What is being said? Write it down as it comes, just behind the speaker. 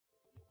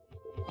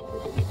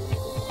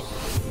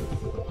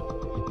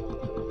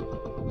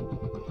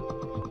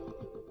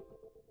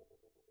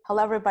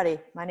Hello, everybody.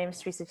 My name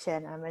is Teresa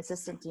Chin. I'm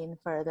Assistant Dean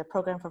for the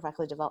Program for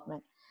Faculty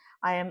Development.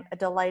 I am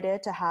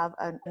delighted to have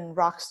a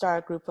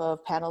rockstar group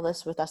of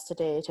panelists with us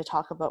today to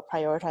talk about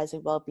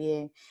prioritizing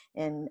well-being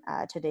in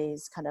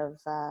today's kind of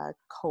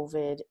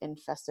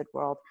COVID-infested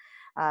world.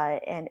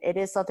 And it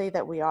is something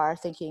that we are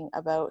thinking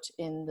about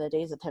in the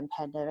days of the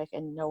pandemic,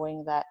 and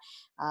knowing that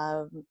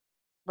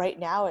right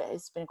now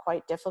it's been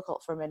quite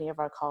difficult for many of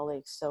our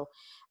colleagues. So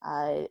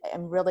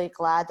I'm really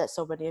glad that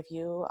so many of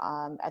you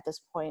at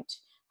this point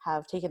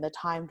have taken the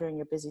time during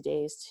your busy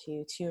days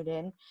to tune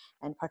in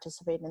and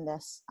participate in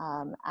this.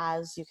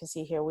 As you can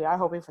see here, we are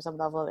hoping for some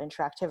level of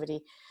interactivity,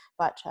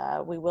 but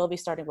we will be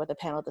starting with a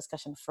panel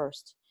discussion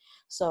first.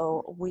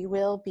 So we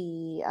will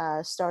be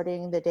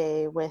starting the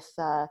day with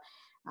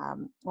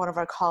one of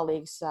our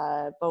colleagues,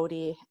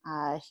 Bode.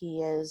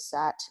 He is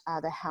at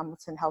the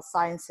Hamilton Health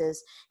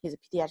Sciences. He's a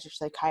pediatric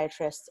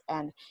psychiatrist,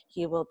 and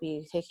he will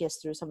be taking us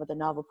through some of the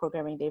novel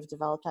programming they've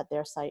developed at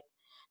their site.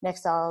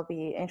 Next, I'll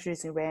be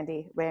introducing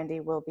Randi.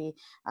 Randi will be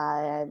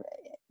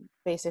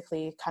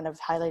basically kind of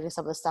highlighting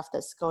some of the stuff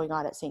that's going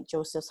on at St.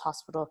 Joseph's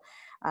Hospital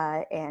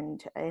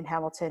and in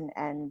Hamilton,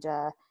 and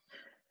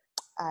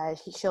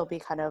she'll be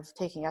kind of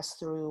taking us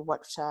through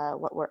what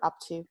we're up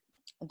to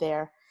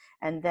there.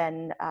 And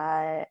then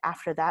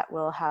after that,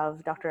 we'll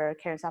have Dr.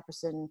 Karen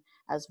Saperson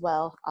as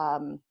well.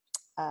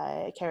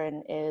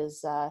 Karen is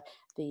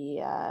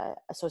the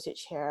associate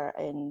chair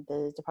in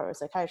the Department of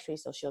Psychiatry,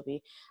 so she'll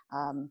be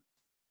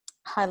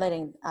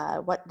highlighting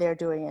what they're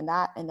doing in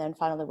that. And then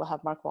finally, we'll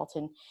have Mark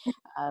Walton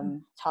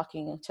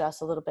talking to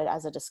us a little bit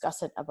as a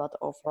discussant about the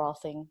overall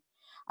thing.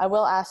 I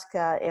will ask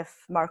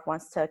if Mark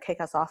wants to kick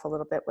us off a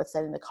little bit with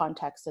setting the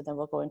context, and then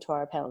we'll go into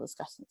our panel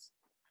discussions.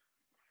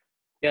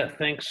 Yeah,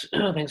 thanks,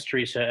 thanks,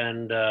 Teresa,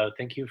 and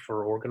thank you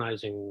for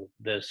organizing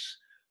this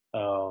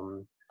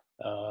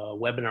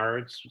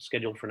webinar. It's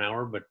scheduled for an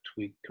hour, but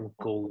we can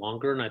go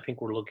longer, and I think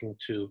we're looking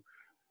to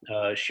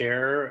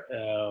share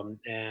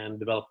and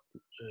develop,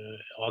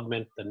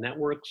 augment the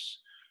networks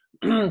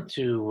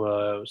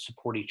to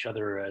support each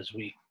other as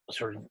we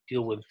sort of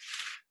deal with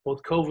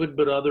both COVID,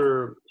 but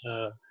other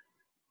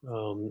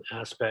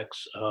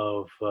aspects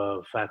of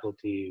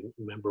faculty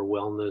member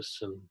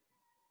wellness, and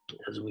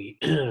as we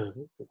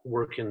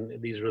work in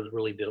these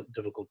really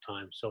difficult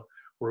times. So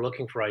we're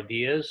looking for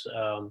ideas,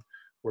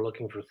 we're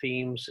looking for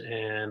themes,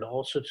 and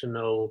also to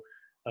know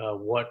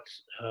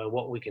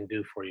what we can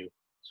do for you.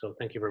 So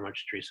thank you very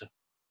much, Teresa.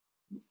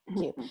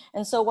 Thank you.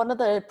 And so one of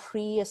the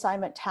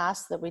pre-assignment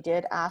tasks that we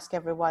did ask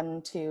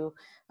everyone to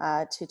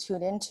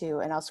tune into,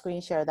 and I'll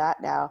screen share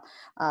that now,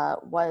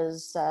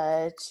 was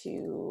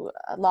to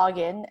log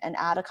in and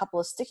add a couple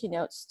of sticky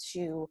notes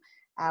to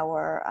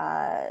our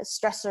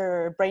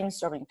stressor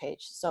brainstorming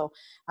page. So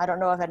I don't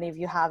know if any of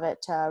you have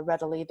it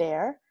readily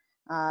there,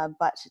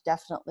 but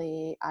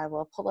definitely I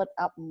will pull it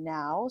up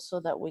now so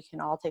that we can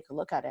all take a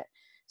look at it.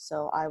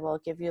 So I will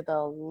give you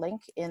the link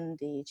in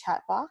the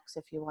chat box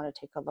if you want to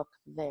take a look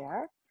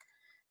there.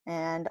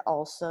 And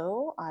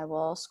also I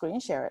will screen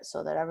share it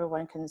so that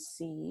everyone can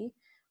see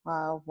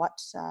what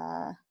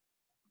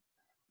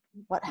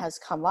has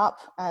come up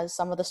as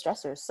some of the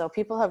stressors. So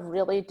people have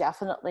really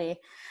definitely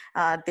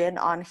been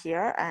on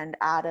here and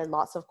added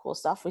lots of cool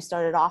stuff. We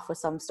started off with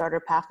some starter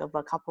pack of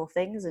a couple of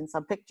things and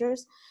some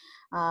pictures,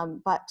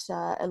 but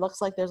it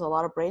looks like there's a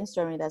lot of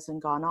brainstorming that's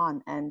been gone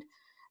on. And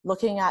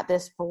looking at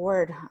this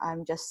board,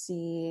 I'm just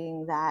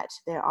seeing that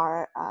there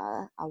are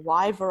a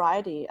wide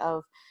variety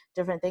of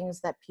different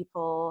things that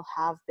people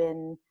have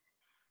been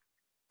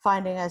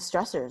finding as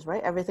stressors,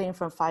 right? Everything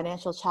from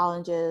financial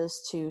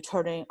challenges to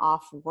turning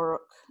off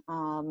work,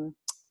 and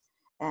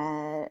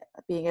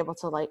being able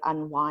to like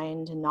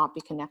unwind and not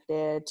be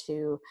connected,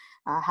 to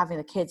having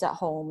the kids at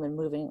home and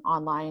moving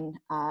online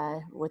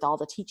with all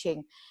the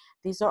teaching.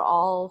 These are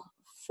all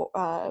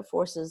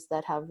forces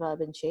that have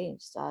been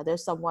changed.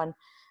 There's someone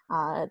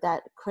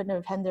that couldn't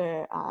attend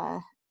their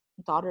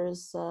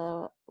daughter's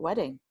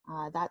wedding.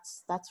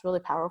 That's really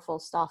powerful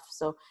stuff.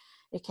 So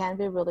it can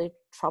be really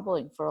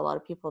troubling for a lot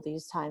of people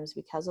these times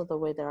because of the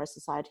way that our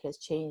society has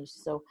changed.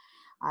 So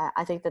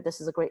I think that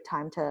this is a great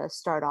time to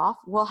start off.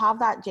 We'll have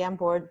that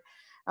Jamboard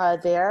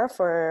there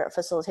for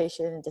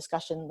facilitation and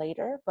discussion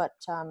later, but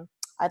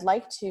I'd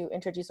like to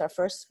introduce our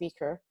first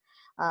speaker,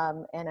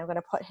 and I'm going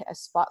to put a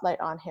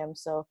spotlight on him.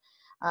 So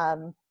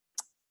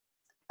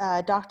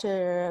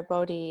Dr.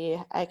 Bode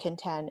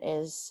Akintan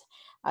is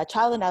a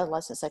child and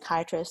adolescent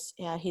psychiatrist.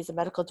 He's a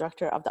medical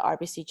director of the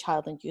RBC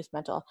Child and Youth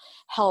Mental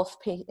Health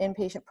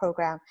Inpatient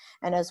Program,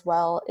 and as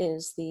well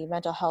is the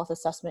Mental Health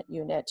Assessment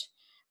Unit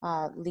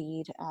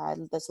lead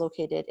that's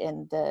located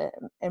in the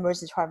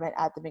emergency department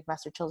at the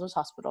McMaster Children's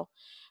Hospital.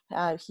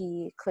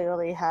 He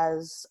clearly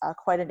has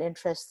quite an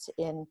interest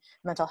in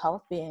mental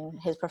health, being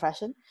his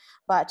profession,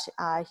 but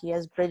he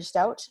has bridged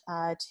out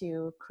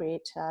to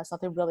create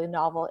something really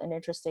novel and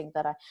interesting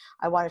that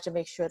I wanted to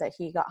make sure that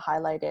he got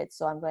highlighted.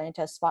 So I'm going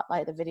to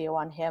spotlight the video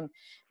on him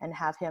and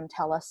have him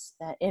tell us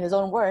in his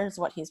own words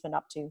what he's been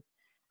up to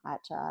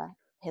at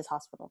his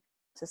hospital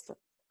system.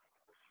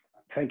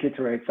 Thank you,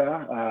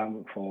 Teresa,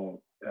 for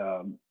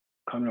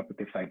coming up with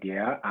this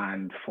idea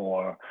and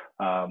for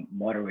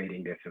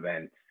moderating this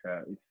event.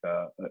 It's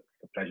a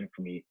pleasure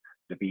for me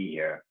to be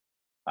here.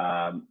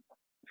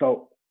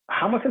 So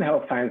Hamilton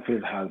Health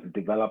Sciences has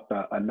developed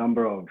a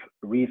number of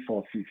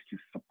resources to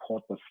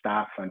support the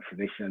staff and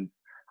physicians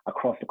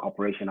across the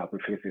corporation as we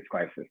face this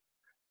crisis.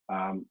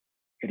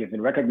 It is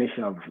in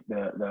recognition of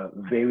the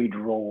varied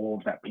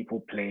roles that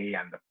people play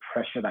and the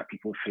pressure that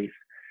people face,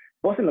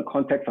 both in the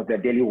context of their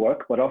daily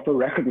work, but also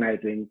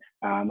recognizing,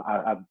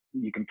 as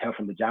you can tell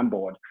from the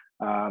Jamboard,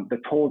 the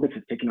toll this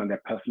is taking on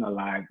their personal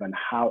lives and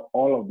how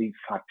all of these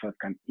factors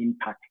can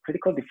impact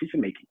critical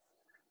decision-making,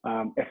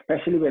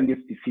 especially when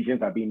these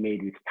decisions are being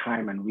made with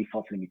time and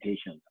resource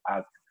limitations,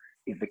 as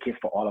is the case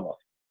for all of us.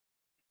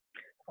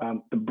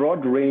 The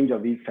broad range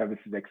of these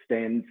services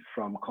extends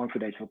from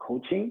confidential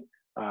coaching,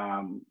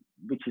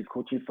 which is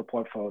coaching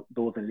support for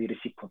those in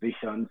leadership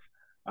positions,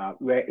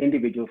 where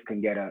individuals can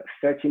get a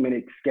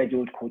 30-minute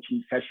scheduled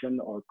coaching session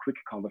or a quick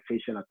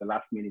conversation at the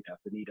last minute as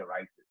the need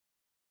arises.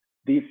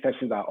 These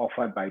sessions are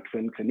offered by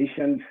trained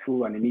clinicians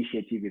through an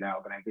initiative in our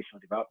organizational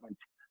development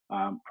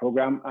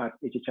program at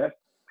HHS.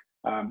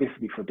 This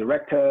will be for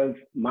directors,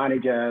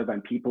 managers,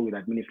 and people with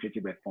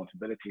administrative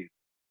responsibilities.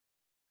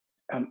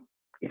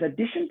 In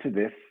addition to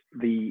this,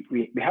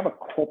 we have a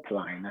COPE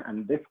line,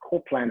 and this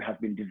COPE line has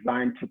been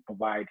designed to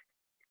provide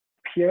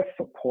peer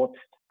support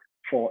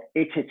for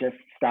HHS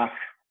staff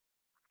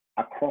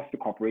across the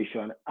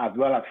corporation, as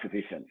well as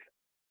physicians.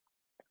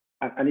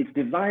 And it's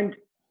designed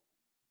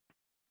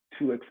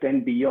to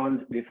extend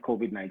beyond this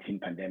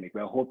COVID-19 pandemic.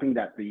 We're hoping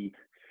that the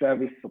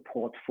service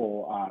support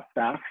for our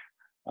staff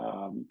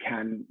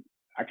can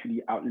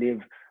actually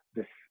outlive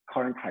this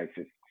current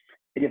crisis.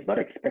 It is not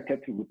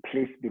expected to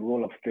replace the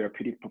role of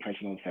therapeutic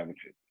professional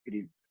services. It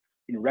is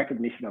in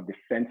recognition of the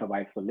sense of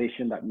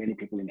isolation that many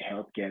people in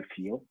healthcare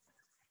feel,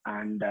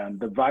 and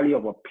the value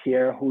of a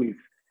peer who is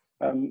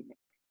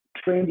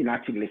trained in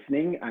active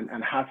listening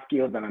and has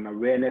skills and an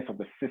awareness of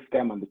the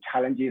system and the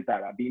challenges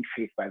that are being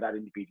faced by that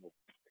individual.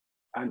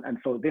 And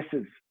so this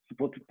is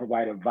supposed to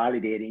provide a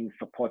validating,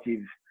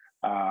 supportive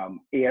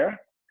ear,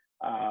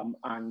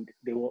 and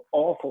they will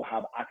also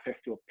have access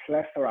to a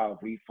plethora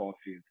of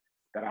resources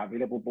that are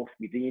available both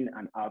within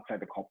and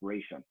outside the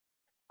corporation,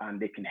 and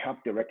they can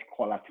help direct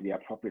callers to the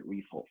appropriate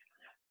resource.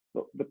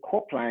 So the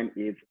COPE line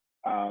is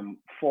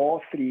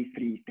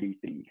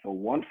 43333, so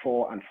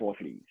 14 and 4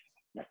 threes.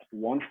 That's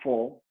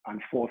 14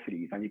 and 4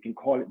 threes, and you can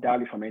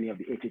dial it from any of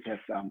the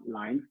HHS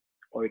lines,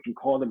 or you can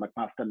call the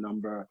McMaster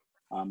number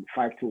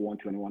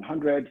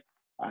 521-2100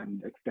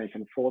 and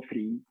extension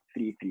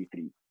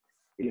 43333.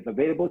 It is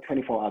available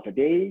 24 hours a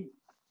day,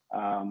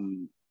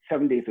 7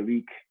 days a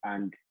week,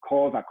 and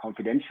calls are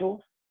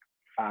confidential,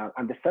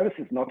 and the service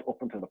is not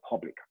open to the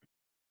public.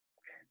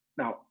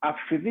 Now, as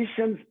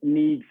physicians'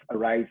 needs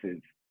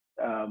arises,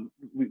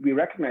 we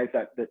recognize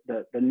that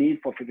the need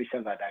for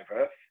physicians are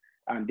diverse,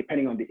 and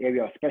depending on the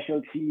area of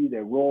specialty,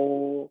 their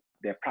role,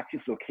 their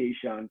practice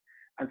location.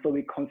 And so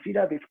we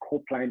consider this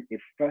COPE line a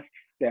first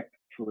step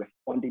to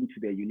responding to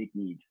their unique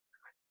needs.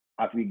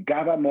 As we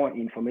gather more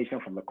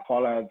information from the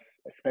callers,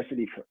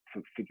 especially for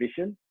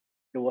physicians,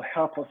 it will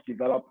help us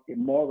develop a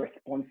more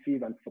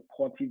responsive and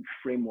supportive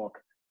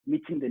framework,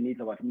 meeting the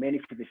needs of as many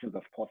physicians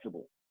as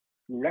possible.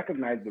 We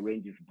recognize the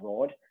range is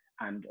broad,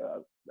 and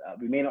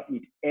we may not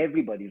meet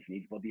everybody's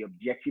needs, but the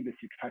objective is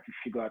to try to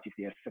figure out if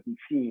there are certain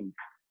themes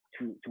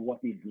to what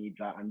these needs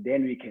are, and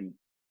then we can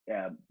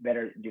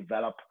better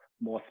develop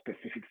more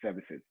specific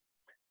services.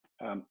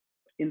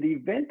 In the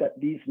event that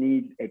these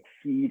needs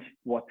exceed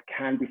what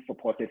can be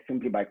supported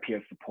simply by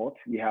peer support,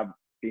 we have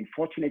been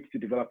fortunate to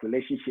develop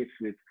relationships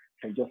with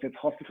St. Joseph's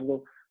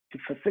Hospital to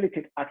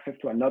facilitate access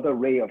to another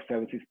array of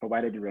services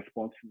provided in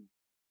response to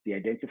the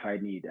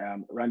identified need.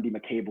 Randi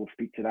McCabe will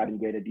speak to that in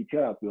greater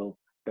detail, as will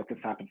Dr.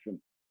 Saperson.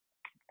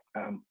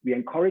 We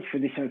encourage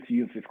physicians to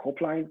use this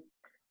COPE line,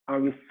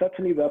 and we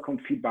certainly welcome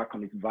feedback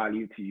on its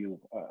value to you.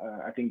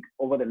 I think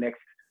over the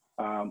next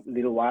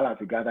little while, as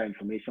we gather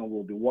information,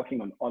 we'll be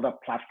working on other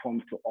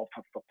platforms to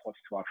offer support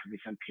to our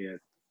physician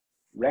peers,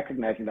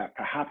 recognizing that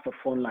perhaps a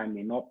phone line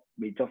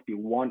may just be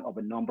one of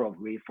a number of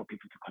ways for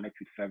people to connect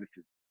with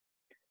services.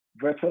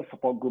 Virtual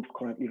support groups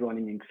currently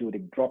running include a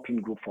drop-in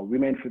group for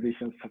women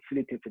physicians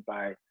facilitated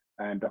by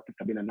Dr.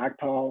 Sabina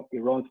Nagpal.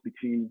 It runs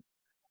between,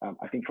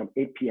 I think, from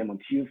 8 p.m. on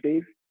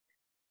Tuesdays.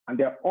 And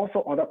there are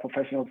also other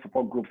professional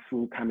support groups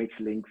through CAMH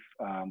links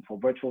for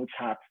virtual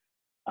chats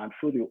and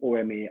through the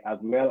OMA, as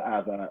well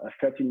as a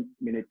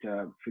 30-minute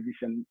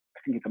physician, I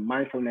think it's a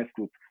mindfulness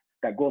group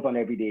that goes on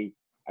every day.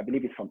 I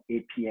believe it's from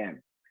 8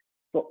 p.m.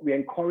 So we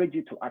encourage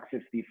you to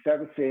access these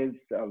services.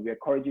 We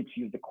encourage you to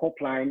use the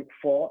COPE line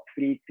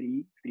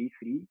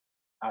 43333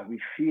 as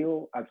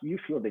you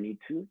feel the need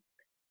to,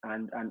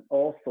 and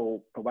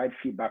also provide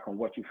feedback on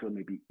what you feel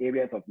may be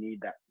areas of need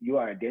that you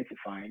are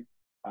identifying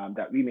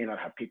that we may not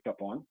have picked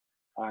up on.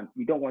 And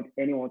we don't want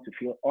anyone to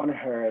feel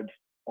unheard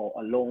or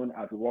alone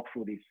as we walk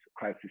through this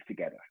crisis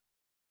together.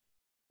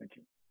 Thank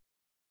you.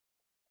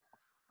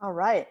 All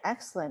right,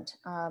 excellent.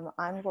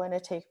 I'm going to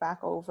take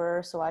back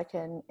over so I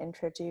can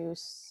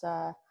introduce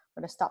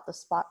I'm going to stop the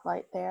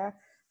spotlight there.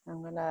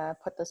 I'm going to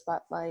put the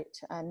spotlight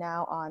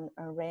now on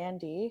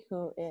Randi,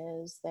 who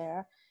is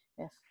there.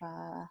 If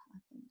I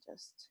can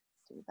just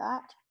do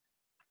that.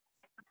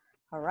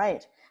 All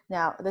right.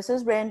 Now, this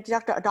is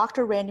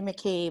Dr. Randi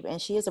McCabe, and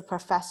she is a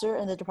professor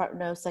in the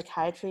Department of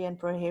Psychiatry and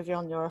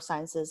Behavioural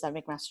Neurosciences at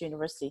McMaster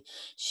University.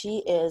 She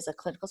is a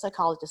clinical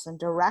psychologist and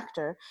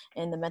director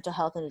in the Mental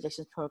Health and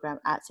Addictions Program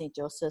at St.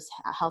 Joseph's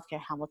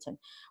Healthcare Hamilton,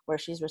 where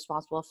she's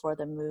responsible for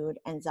the mood,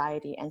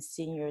 anxiety, and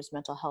seniors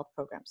mental health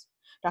programs.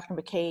 Dr.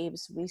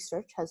 McCabe's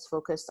research has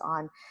focused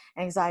on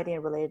anxiety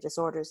and related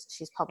disorders.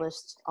 She's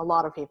published a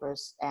lot of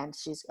papers, and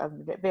she's a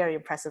very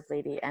impressive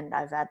lady, and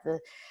I've had the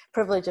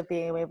privilege of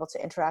being able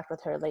to interact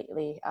with her lately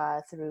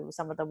through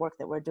some of the work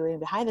that we're doing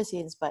behind the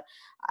scenes, but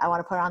I want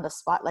to put her on the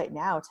spotlight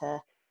now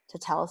to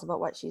tell us about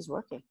what she's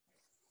working.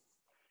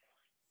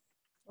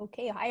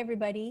 Okay, hi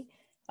everybody.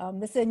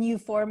 This is a new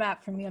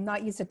format for me. I'm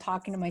not used to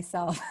talking to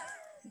myself.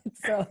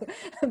 So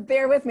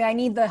bear with me, I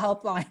need the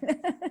helpline.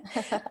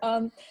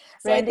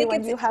 Randi,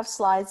 when you have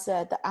slides,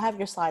 I have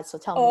your slides, so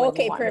tell me when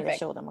you want me to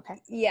show them, okay?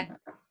 Yeah.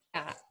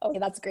 Okay,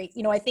 that's great.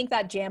 You know, I think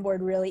that Jamboard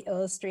really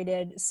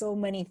illustrated so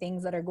many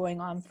things that are going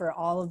on for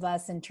all of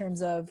us in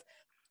terms of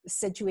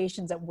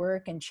situations at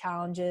work and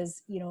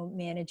challenges, you know,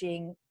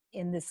 managing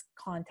in this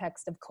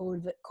context of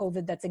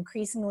COVID that's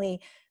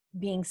increasingly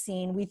being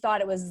seen. We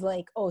thought it was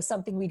like, oh,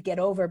 something we'd get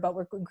over, but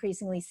we're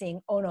increasingly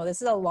seeing, oh no,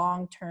 this is a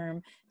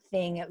long-term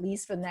thing. At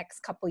least for the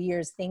next couple of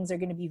years, things are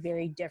going to be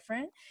very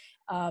different.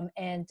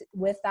 And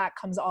with that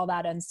comes all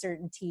that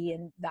uncertainty.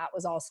 And that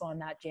was also on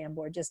that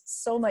Jamboard,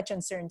 just so much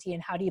uncertainty.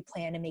 And how do you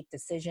plan to make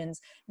decisions,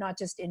 not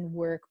just in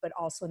work, but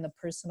also in the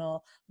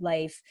personal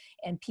life?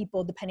 And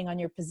people, depending on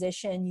your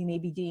position, you may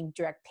be doing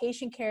direct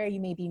patient care, you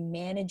may be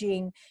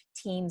managing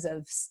teams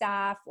of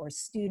staff or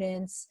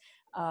students,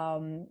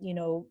 you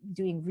know,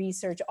 doing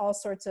research, all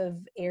sorts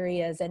of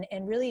areas,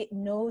 and really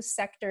no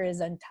sector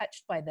is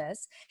untouched by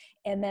this.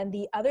 And then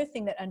the other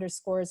thing that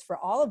underscores for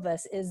all of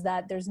us is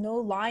that there's no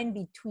line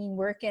between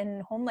work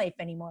and home life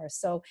anymore.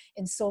 So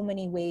in so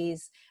many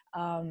ways,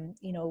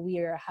 you know, we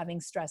are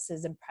having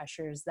stresses and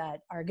pressures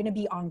that are going to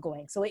be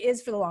ongoing. So it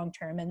is for the long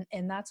term.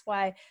 And that's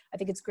why I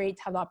think it's great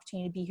to have the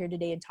opportunity to be here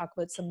today and talk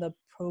about some of the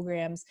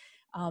programs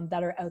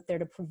that are out there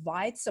to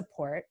provide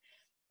support.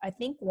 I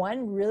think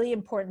one really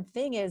important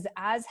thing is,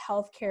 as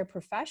healthcare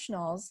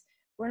professionals,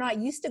 we're not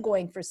used to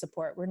going for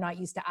support. We're not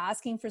used to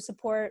asking for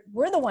support.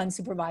 We're the ones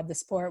who provide the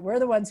support. We're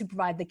the ones who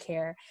provide the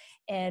care.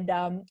 And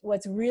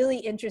what's really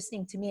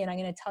interesting to me, and I'm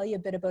going to tell you a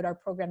bit about our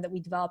program that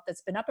we developed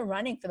that's been up and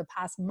running for the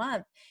past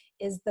month,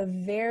 is the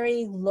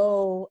very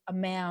low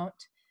amount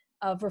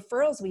of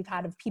referrals we've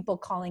had of people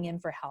calling in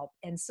for help.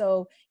 And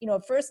so, you know,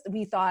 at first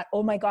we thought,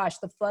 oh my gosh,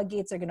 the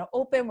floodgates are going to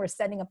open. We're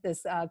setting up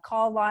this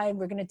call line.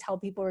 We're going to tell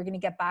people we're going to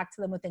get back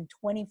to them within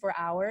 24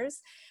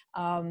 hours,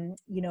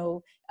 you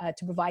know,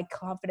 to provide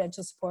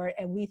confidential support.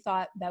 And we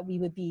thought that we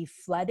would be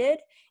flooded,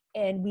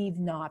 and we've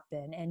not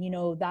been. And, you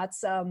know,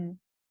 that's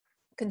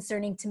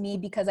concerning to me,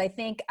 because I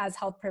think as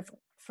health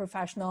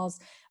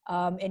professionals,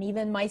 and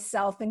even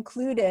myself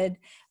included,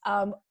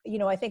 you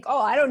know, I think,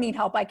 oh, I don't need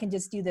help. I can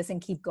just do this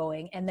and keep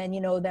going. And then, you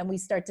know, then we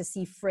start to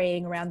see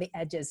fraying around the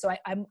edges. So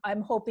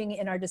I'm hoping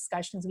in our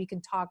discussions we can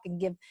talk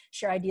and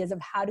share ideas of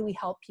how do we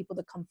help people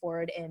to come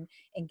forward and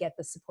get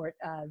the support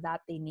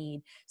that they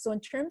need. So in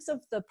terms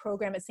of the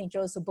program at St.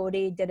 Joe's, so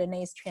Bode did a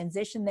nice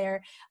transition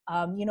there.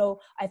 You know,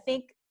 I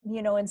think,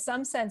 you know, in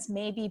some sense,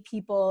 maybe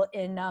people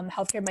in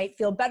healthcare might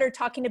feel better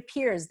talking to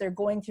peers. They're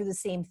going through the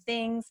same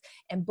things.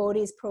 And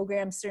Bode's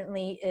program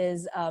certainly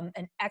is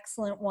an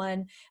excellent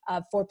one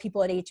for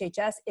people at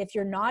HHS. If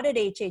you're not at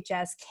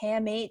HHS,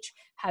 CAMH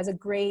has a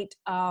great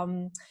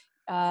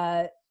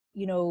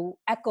you know,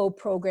 ECHO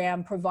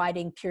program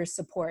providing peer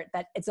support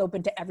that it's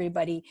open to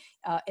everybody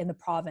in the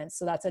province.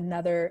 So that's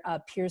another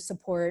peer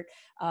support,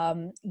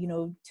 you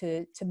know,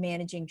 to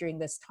managing during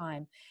this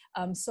time.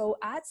 So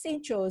at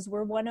St. Joe's,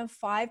 we're one of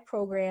 5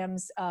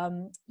 programs,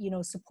 you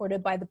know,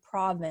 supported by the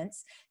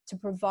province to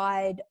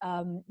provide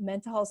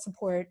mental health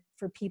support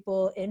for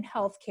people in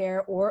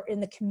healthcare or in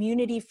the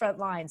community front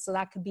line. So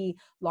that could be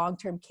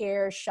long-term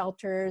care,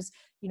 shelters,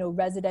 you know,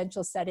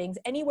 residential settings,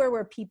 anywhere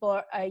where people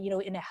are, you know,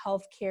 in a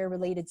healthcare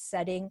related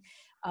setting,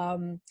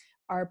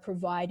 are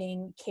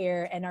providing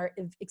care and are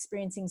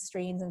experiencing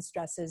strains and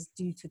stresses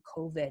due to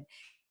COVID.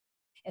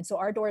 And so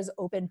our doors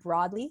open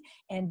broadly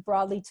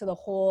to the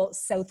whole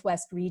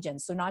Southwest region.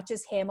 So not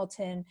just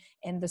Hamilton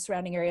and the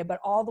surrounding area, but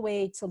all the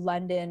way to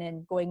London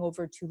and going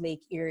over to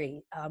Lake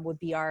Erie would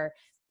be our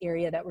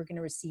area that we're going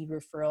to receive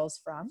referrals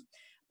from.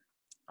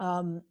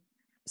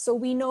 So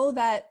we know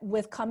that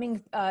with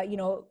coming, you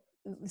know,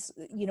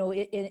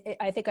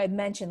 I think I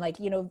mentioned, like,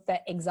 you know,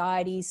 that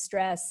anxiety,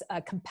 stress,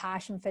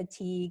 compassion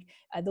fatigue,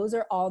 those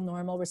are all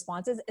normal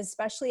responses,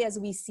 especially as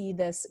we see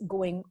this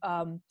going,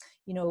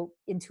 you know,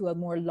 into a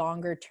more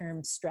longer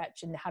term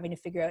stretch and having to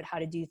figure out how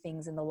to do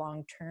things in the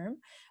long term.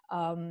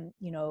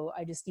 You know,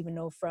 I just even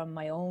know from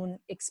my own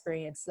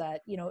experience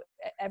that, you know,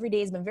 every day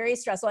has been very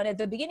stressful. And at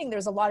the beginning,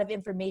 there's a lot of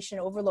information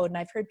overload. And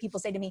I've heard people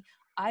say to me,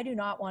 I do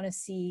not want to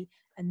see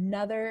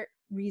another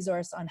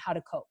resource on how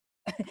to cope.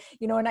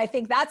 You know, and I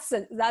think that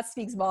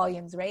speaks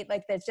volumes, right?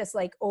 Like that's just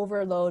like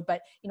overload.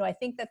 But, you know, I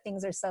think that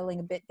things are settling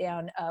a bit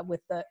down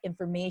with the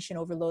information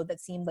overload that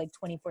seemed like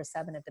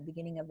 24/7 at the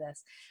beginning of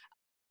this.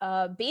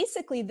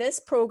 Basically, this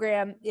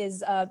program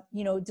is,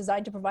 you know,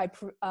 designed to provide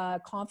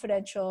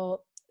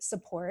confidential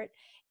support,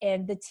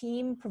 and the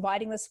team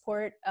providing the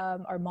support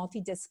are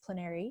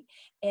multidisciplinary,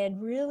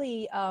 and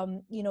really,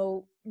 you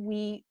know,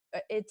 we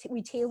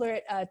tailor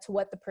it to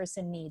what the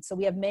person needs. So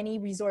we have many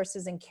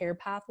resources and care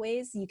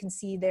pathways. You can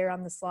see there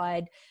on the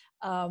slide,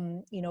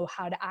 you know,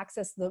 how to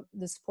access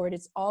the support.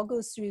 It all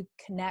goes through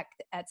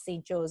Connect at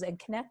St. Joe's, and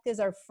Connect is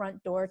our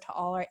front door to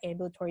all our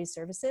ambulatory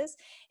services.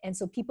 And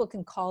so people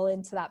can call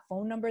into that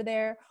phone number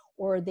there,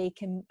 or they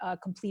can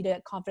complete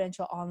a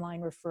confidential online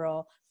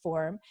referral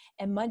form.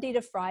 And Monday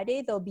to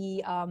Friday, they'll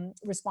be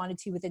responded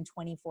to within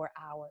 24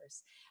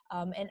 hours.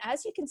 And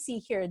as you can see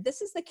here,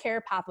 this is the care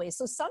pathway.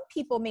 So some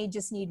people may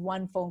just need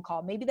one phone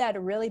call. Maybe they had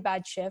a really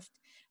bad shift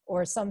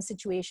or some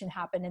situation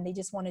happened and they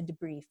just want to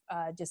debrief,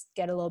 just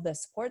get a little bit of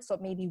support. So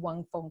it may be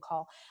one phone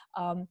call.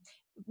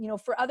 You know,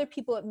 for other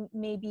people, it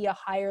may be a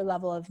higher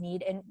level of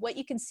need. And what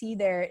you can see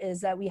there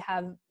is that we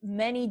have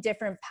many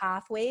different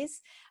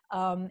pathways.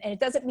 And it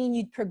doesn't mean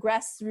you'd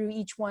progress through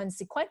each one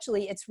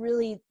sequentially. It's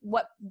really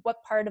what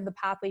part of the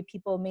pathway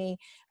people may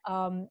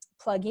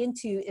plug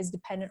into is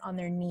dependent on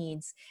their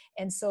needs.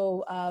 And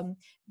so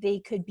they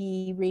could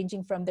be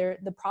ranging from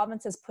the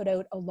province has put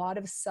out a lot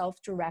of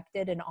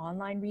self-directed and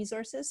online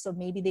resources. So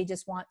maybe they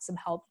just want some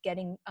help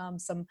getting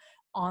some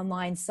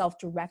online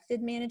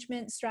self-directed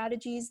management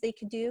strategies they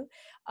could do.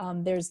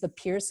 There's the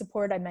peer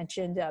support I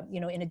mentioned,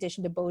 you know, in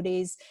addition to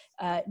Bode's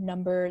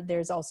number,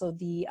 there's also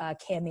the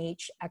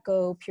CAMH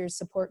ECHO peer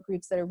support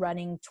groups that are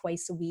running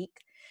twice a week.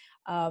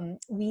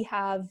 We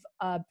have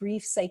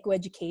brief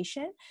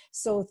psychoeducation.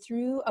 So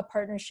through a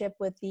partnership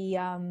with the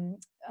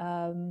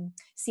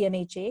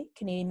CMHA,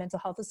 Canadian Mental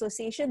Health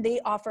Association, they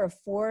offer a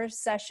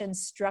 4-session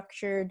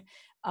structured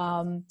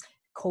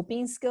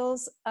coping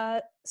skills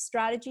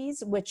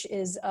strategies, which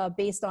is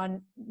based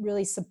on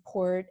really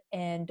support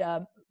and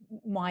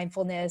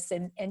mindfulness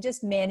and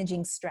just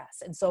managing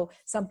stress. And so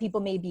some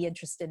people may be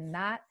interested in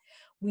that.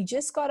 We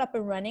just got up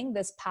and running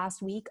this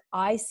past week,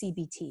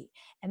 iCBT.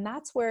 And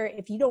that's where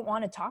if you don't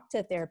want to talk to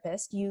a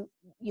therapist, you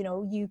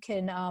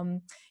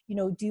can,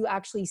 do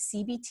actually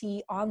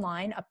CBT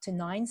online up to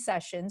 9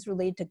 sessions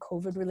related to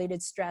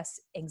COVID-related stress,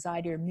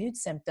 anxiety, or mood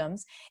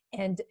symptoms.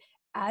 And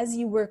as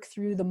you work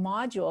through the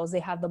modules,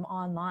 they have them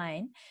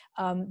online.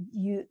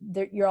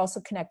 You're also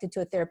connected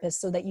to a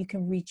therapist so that you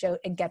can reach out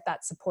and get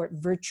that support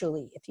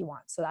virtually if you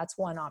want. So that's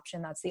one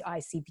option. That's the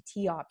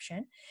iCBT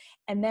option.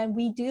 And then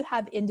we do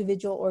have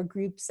individual or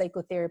group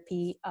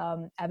psychotherapy,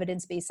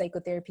 evidence-based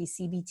psychotherapy,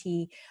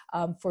 CBT,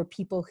 for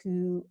people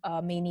who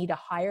may need a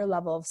higher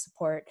level of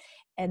support.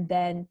 And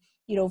then,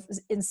 you know,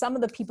 in some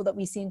of the people that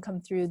we've seen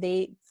come through,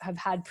 they have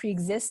had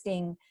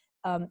pre-existing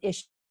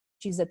issues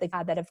that they've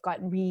had that have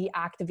gotten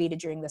reactivated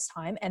during this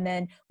time. And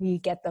then we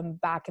get them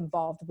back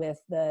involved with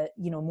the,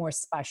 you know, more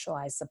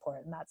specialized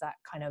support. And that's that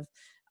kind of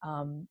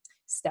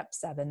step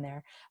 7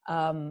 there.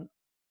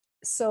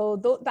 So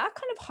that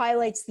kind of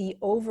highlights the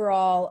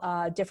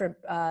overall different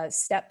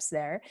steps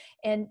there.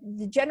 And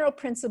the general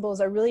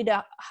principles are really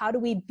how do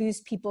we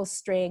boost people's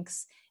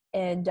strengths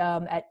and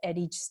at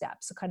each step.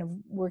 So kind of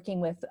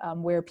working with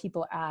where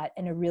people are at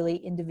in a really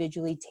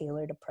individually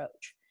tailored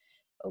approach.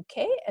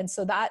 Okay, and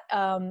so that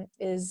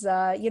is,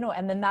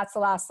 and then that's the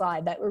last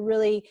slide that we're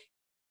really,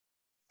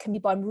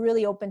 I'm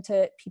really open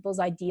to people's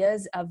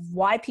ideas of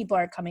why people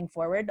are coming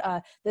forward.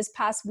 This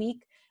past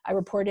week, I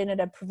reported at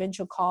a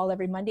provincial call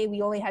every Monday.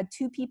 We only had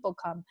 2 people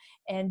come.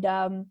 And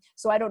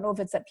so I don't know if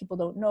it's that people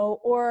don't know,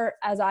 or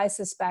as I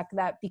suspect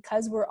that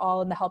because we're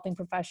all in the helping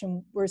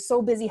profession, we're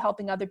so busy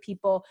helping other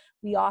people,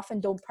 we often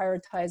don't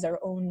prioritize our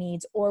own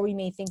needs, or we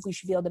may think we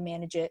should be able to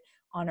manage it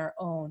on our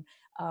own.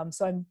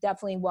 So I'm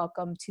definitely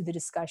welcome to the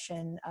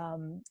discussion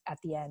at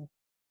the end.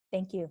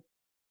 Thank you.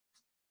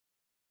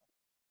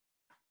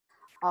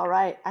 All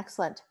right,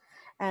 excellent.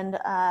 And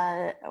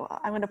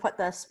I'm going to put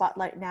the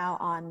spotlight now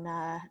on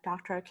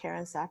Dr.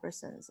 Karen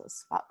Saperson. So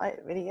spotlight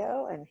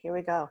video, and here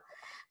we go.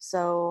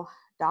 So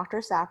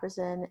Dr.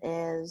 Saperson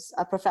is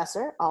a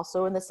professor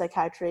also in the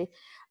psychiatry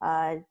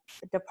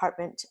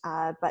department,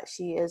 but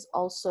she is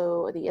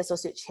also the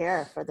associate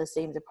chair for the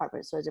same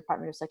department, so the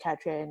Department of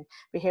Psychiatry and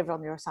Behavioural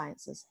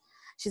Neurosciences.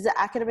 She's the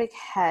academic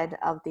head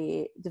of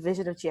the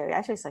Division of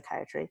Geriatric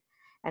Psychiatry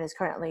and is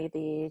currently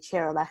the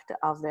chair-elect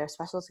of their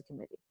specialty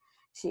committee.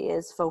 She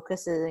is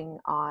focusing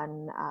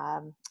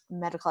on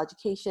medical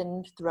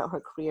education throughout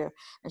her career,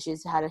 and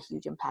she's had a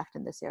huge impact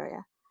in this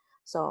area.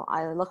 So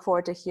I look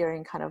forward to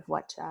hearing kind of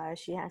what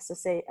she has to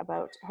say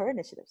about her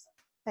initiatives.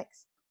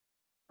 Thanks.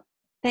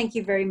 Thank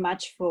you very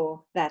much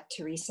for that,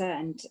 Teresa,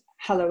 and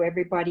hello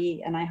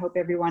everybody, and I hope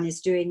everyone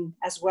is doing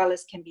as well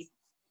as can be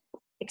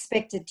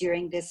expected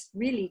during this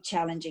really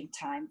challenging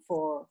time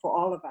for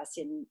all of us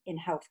in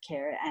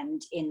healthcare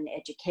and in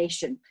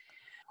education.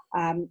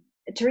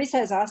 Teresa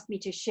has asked me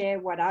to share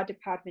what our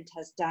department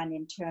has done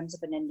in terms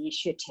of an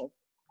initiative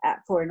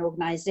for an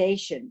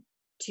organization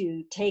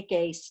to take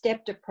a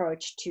stepped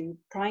approach to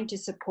trying to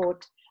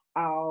support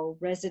our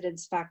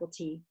residents,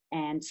 faculty,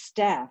 and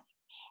staff.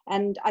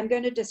 And I'm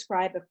going to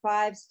describe a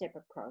 5-step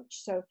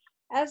approach. So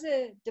as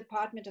a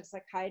Department of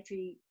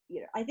Psychiatry,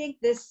 I think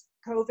this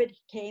COVID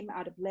came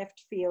out of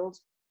left field,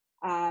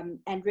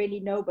 and really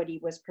nobody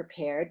was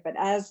prepared. But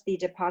as the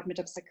Department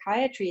of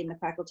Psychiatry in the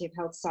Faculty of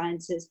Health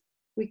Sciences,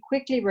 we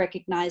quickly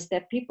recognized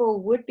that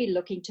people would be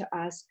looking to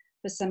us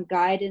for some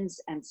guidance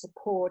and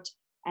support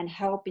and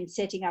help in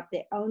setting up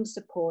their own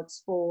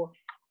supports for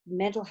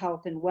mental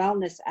health and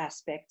wellness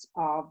aspects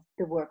of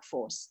the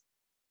workforce.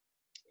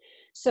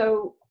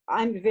 So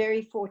I'm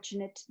very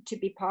fortunate to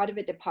be part of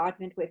a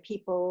department where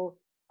people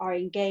are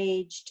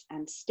engaged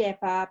and step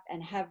up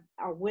and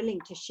are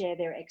willing to share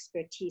their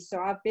expertise. So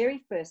our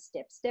very first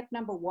step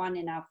number 1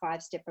 in our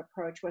 5-step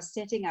approach, was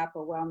setting up a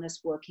wellness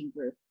working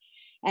group.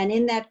 And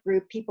in that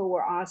group, people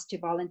were asked to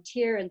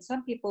volunteer, and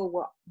some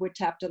people were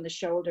tapped on the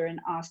shoulder and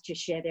asked to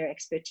share their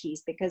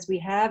expertise, because we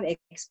have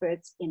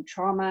experts in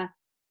trauma,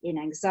 in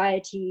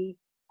anxiety,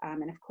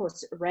 and of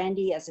course,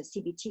 Randi as a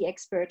CBT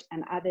expert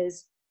and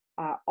others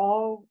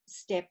all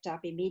stepped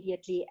up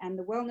immediately. And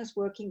the Wellness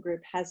Working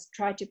Group has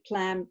tried to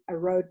plan a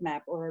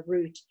roadmap or a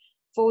route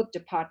for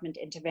department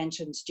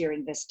interventions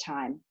during this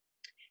time.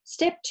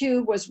 Step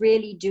 2 was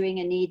really doing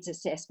a needs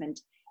assessment.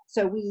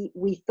 So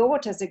we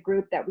thought as a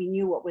group that we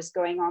knew what was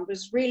going on. It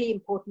was really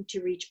important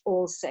to reach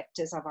all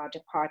sectors of our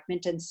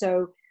department. And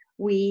so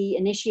we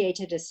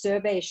initiated a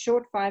survey, a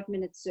short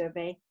 5-minute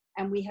survey,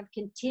 and we have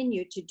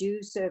continued to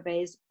do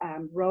surveys,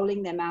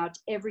 rolling them out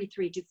every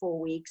 3 to 4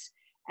 weeks.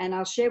 And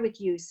I'll share with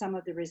you some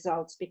of the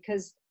results,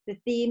 because the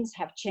themes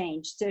have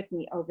changed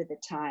certainly over the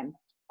time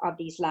of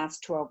these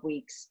last 12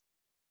 weeks.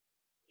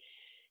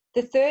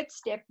 The third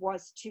step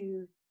was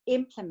to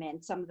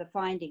implement some of the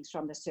findings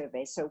from the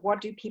survey. So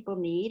what do people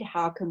need?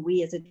 How can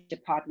we as a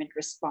department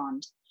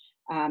respond?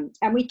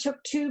 And we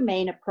took 2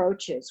 main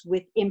approaches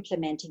with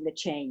implementing the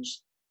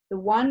change. The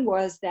one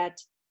was that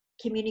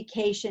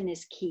communication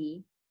is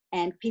key,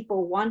 and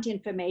people want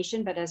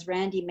information, but as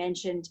Randi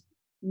mentioned,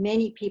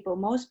 many people,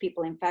 most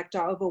people in fact,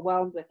 are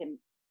overwhelmed with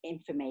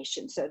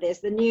information. So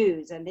there's the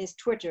news, and there's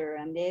Twitter,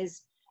 and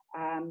there's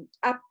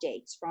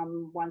updates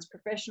from one's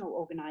professional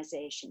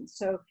organization.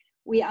 So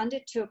we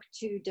undertook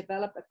to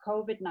develop a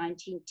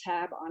COVID-19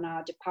 tab on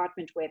our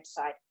department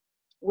website,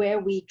 where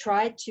we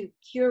tried to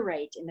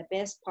curate in the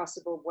best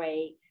possible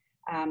way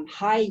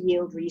high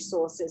yield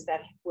resources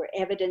that were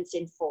evidence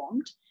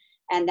informed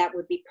and that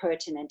would be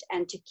pertinent,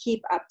 and to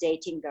keep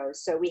updating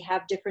those. So we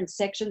have different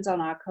sections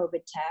on our COVID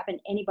tab, and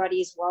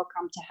anybody is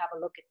welcome to have a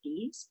look at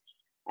these.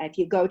 If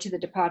you go to the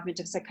Department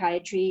of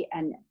Psychiatry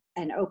and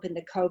open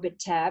the COVID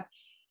tab,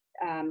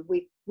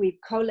 we've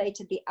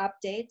collated the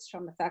updates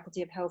from the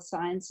Faculty of Health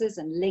Sciences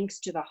and links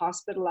to the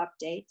hospital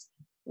updates.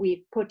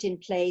 We've put in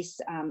place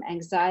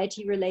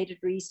anxiety-related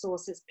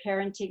resources,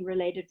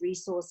 parenting-related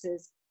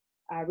resources,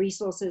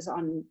 resources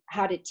on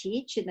how to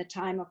teach in the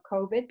time of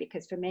COVID,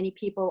 because for many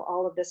people,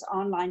 all of this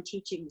online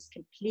teaching was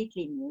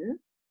completely new.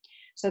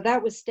 So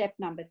that was step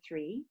number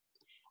 3.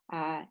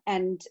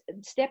 And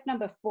step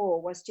number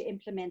 4 was to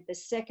implement the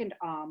second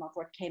arm of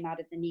what came out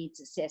of the needs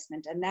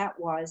assessment, and that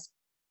was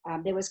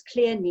there was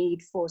clear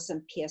need for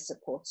some peer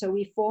support. So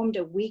we formed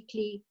a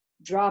weekly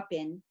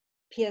drop-in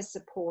peer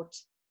support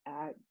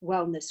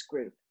wellness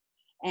group,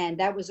 and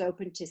that was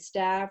open to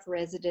staff,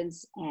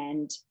 residents,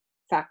 and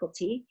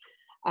faculty.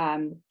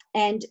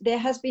 And there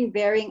has been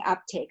varying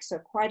uptake, so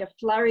quite a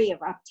flurry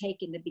of uptake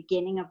in the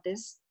beginning of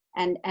this,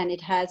 and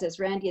it has, as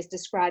Randi has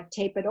described,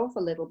 tapered off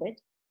a little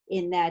bit,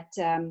 in that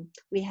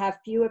we have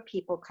fewer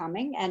people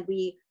coming, and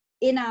we,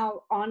 in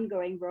our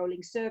ongoing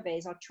rolling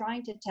surveys, are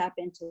trying to tap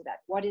into that.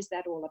 What is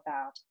that all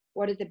about?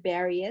 What are the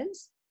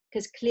barriers?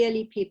 Because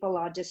clearly people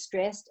are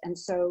distressed, and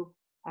so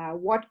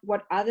what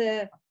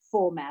other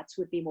formats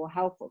would be more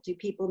helpful? Do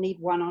people need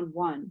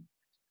one-on-one?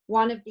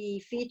 One of the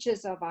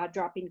features of our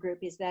drop-in group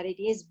is that it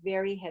is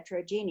very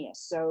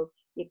heterogeneous. So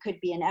it could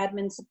be an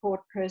admin support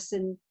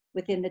person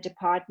within the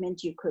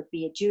department, you could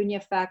be a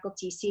junior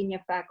faculty, senior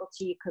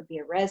faculty, you could be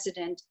a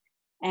resident.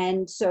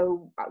 And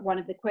so one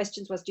of the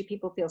questions was, do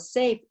people feel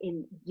safe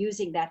in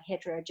using that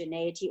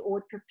heterogeneity,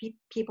 or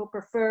people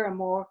prefer a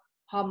more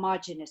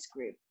homogeneous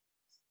group?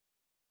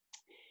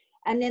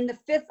 And then the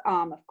 5th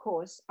arm, of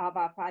course, of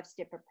our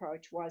 5-step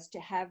approach was to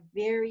have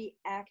very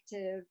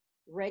active,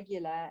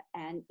 regular,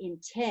 and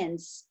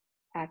intense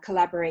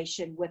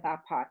collaboration with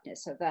our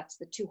partners. So that's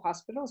the 2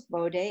 hospitals,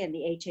 Bode and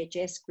the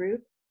HHS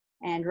group,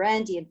 and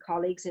Randi and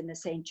colleagues in the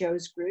St.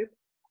 Joe's group.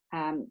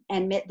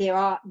 And there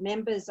are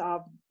members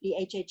of the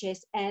HHS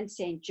and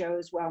St.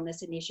 Joe's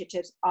Wellness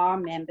Initiatives are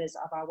members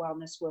of our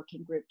Wellness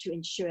Working Group to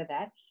ensure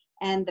that,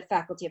 and the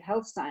Faculty of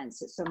Health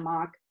Sciences. So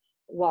Mark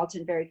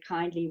Walton very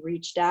kindly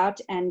reached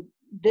out, and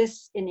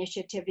this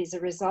initiative is a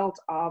result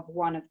of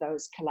one of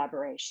those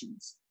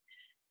collaborations.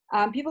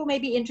 People may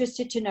be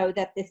interested to know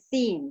that the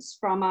themes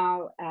from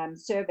our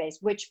surveys,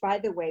 which by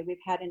the way, we've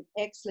had an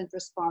excellent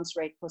response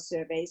rate for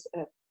surveys,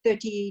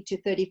 30 to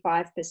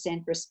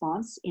 35%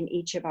 response in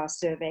each of our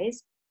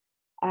surveys.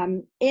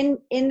 In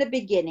the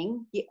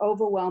beginning, the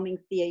overwhelming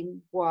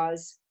theme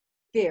was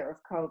fear of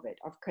COVID,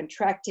 of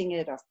contracting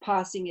it, of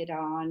passing it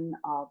on,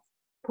 of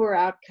poor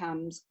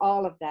outcomes,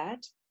 all of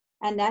that.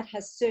 And that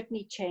has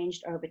certainly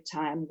changed over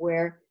time,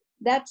 where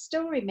that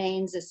still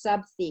remains a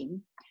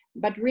sub-theme,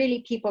 but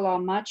really people are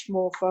much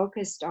more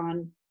focused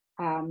on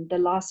the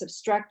loss of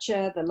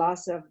structure, the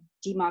loss of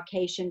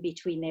demarcation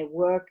between their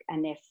work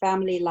and their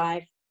family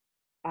life,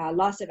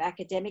 loss of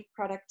academic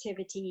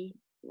productivity,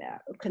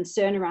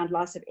 concern around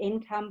loss of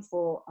income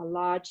for a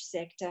large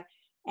sector,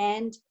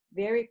 and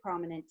very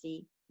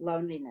prominently,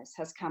 loneliness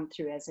has come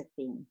through as a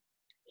theme.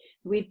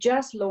 We've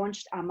just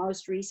launched our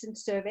most recent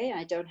survey.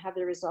 I don't have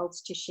the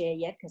results to share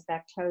yet because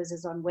that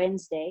closes on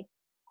Wednesday.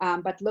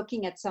 But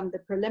looking at some of the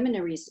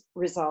preliminary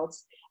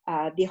results,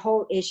 the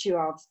whole issue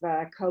of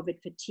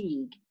COVID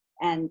fatigue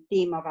and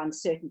theme of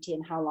uncertainty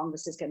and how long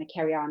this is going to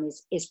carry on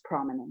is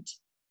prominent.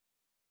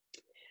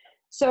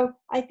 So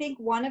I think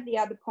one of the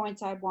other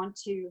points I want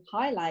to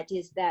highlight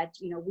is that,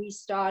 you know, we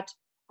start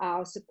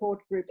our support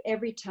group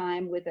every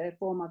time with a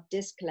form of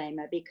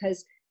disclaimer,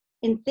 because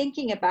in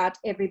thinking about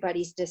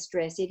everybody's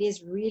distress, it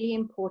is really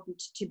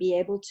important to be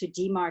able to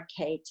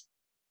demarcate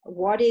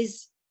what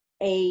is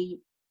a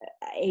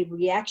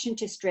reaction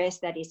to stress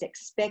that is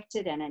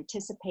expected and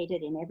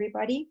anticipated in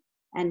everybody,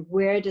 and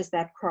where does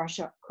that cross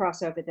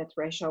over the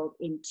threshold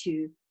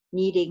into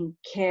needing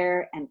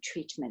care and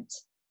treatment.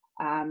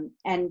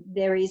 And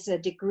there is a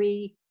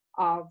degree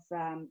of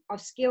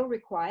skill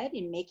required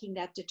in making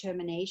that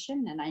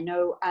determination. And I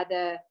know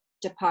other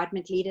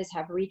department leaders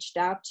have reached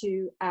out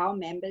to our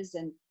members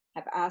and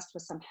have asked for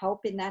some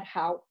help in that,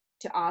 how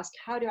do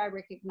I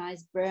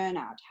recognize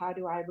burnout? How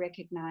do I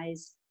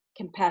recognize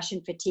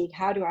compassion fatigue?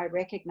 How do I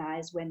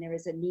recognize when there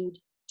is a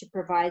need to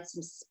provide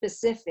some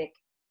specific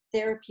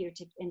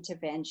therapeutic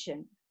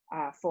intervention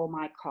for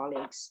my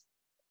colleagues?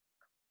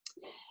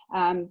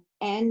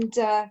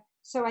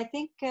 So I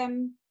think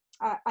I'm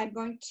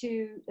going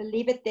to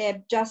leave it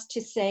there just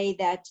to say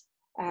that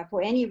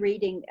for any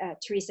reading,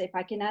 Teresa, if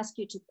I can ask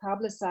you to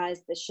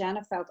publicize the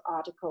Shanafelt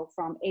article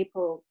from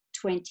April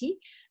 20.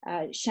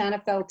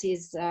 Shanafelt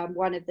is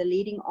one of the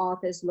leading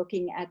authors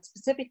looking at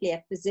specifically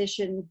at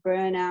physician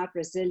burnout,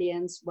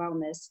 resilience,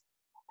 wellness.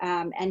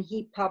 And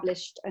he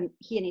and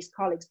his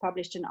colleagues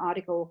published an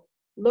article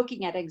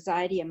looking at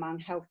anxiety among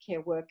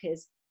healthcare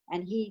workers.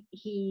 And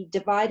he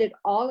divided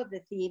all of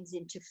the themes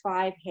into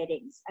 5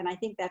 headings. And I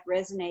think that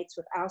resonates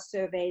with our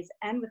surveys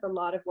and with a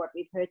lot of what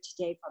we've heard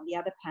today from the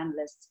other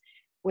panelists,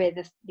 where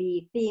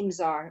the themes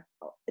are,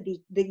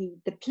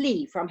 the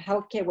plea from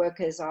healthcare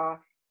workers are: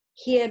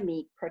 hear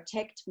me,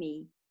 protect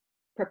me,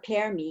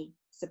 prepare me,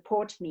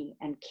 support me,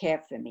 and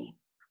care for me.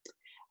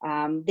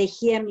 The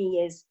hear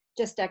me is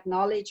just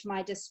acknowledge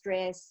my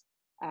distress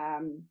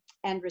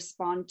and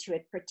respond to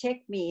it.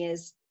 Protect me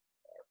is,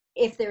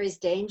 if there is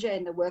danger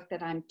in the work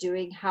that I'm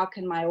doing, how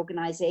can my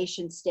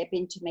organization step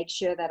in to make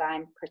sure that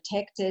I'm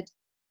protected?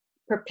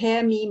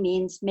 Prepare me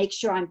means make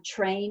sure I'm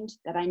trained,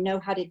 that I know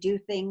how to do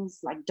things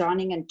like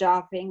donning and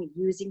doffing,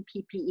 using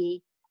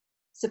PPE.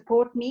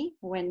 Support me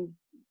when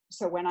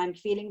I'm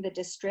feeling the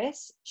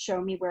distress,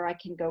 show me where I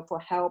can go for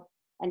help.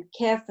 And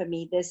care for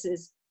me, this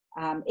is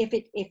if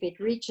it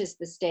reaches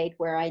the state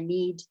where I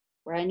need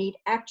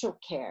actual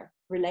care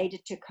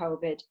related to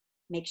COVID,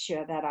 make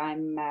sure that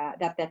I'm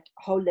that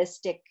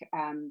holistic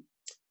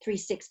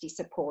 360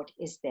 support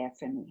is there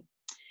for me.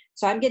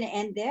 So I'm going to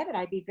end there, but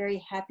I'd be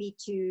very happy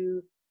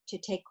to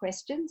take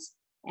questions.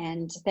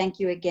 And thank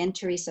you again,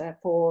 Teresa,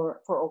 for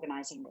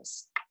organizing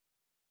this.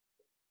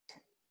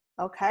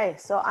 Okay,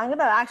 so I'm going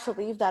to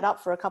actually leave that up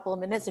for a couple of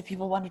minutes if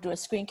people want to do a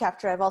screen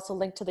capture. I've also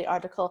linked to the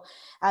article.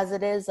 As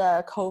it is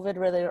a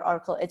COVID-related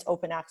article, it's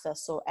open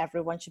access, so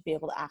everyone should be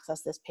able to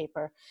access this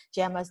paper.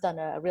 JAMA has done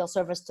a real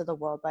service to the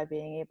world by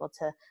being able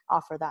to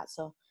offer that.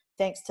 So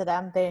thanks to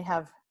them. They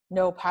have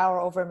no power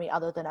over me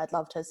other than I'd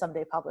love to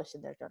someday publish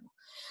in their journal.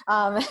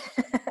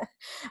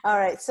 All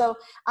right, so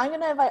I'm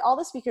going to invite all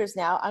the speakers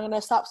now. I'm going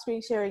to stop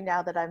screen sharing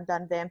now that I'm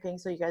done vamping,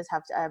 so you guys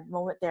have a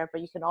moment there,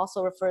 but you can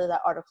also refer to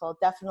that article.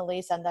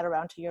 Definitely send that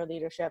around to your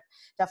leadership.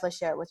 Definitely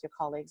share it with your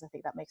colleagues. I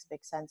think that makes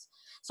big sense.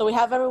 So we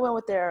have everyone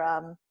with their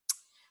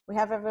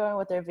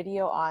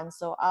video on,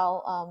 so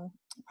I'll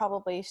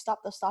probably stop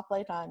the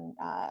stoplight on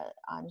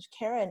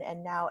Karen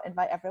and now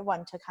invite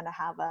everyone to kind of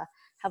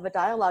have a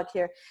dialogue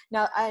here.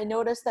 Now, I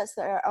noticed that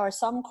there are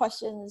some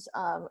questions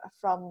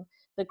from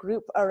the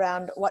group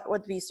around what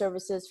would be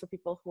services for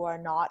people who are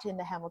not in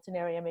the Hamilton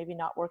area, maybe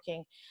not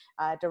working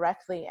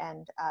directly.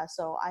 And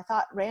so I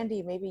thought,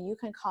 Randi, maybe you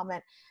can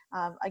comment.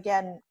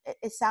 Again,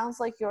 it sounds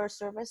like your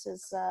service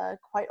is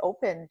quite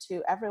open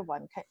to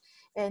everyone.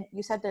 And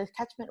you said the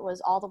catchment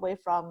was all the way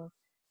from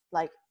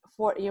like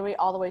Fort Erie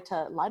all the way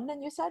to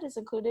London, you said, is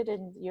included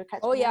in your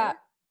catchment? Oh, yeah. area?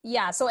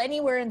 Yeah, so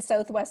anywhere in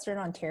southwestern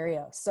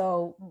Ontario.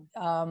 So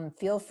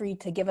feel free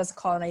to give us a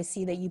call. And I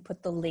see that you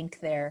put the link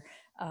there,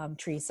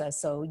 Teresa.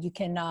 So you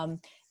can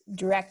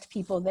direct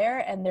people there,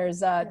 and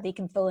there's they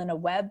can fill in a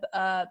web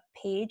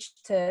page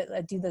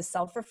to do the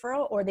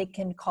self-referral, or they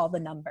can call the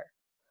number.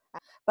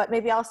 But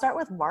maybe I'll start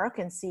with Mark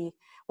and see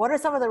what are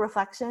some of the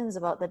reflections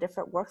about the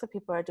different work that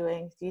people are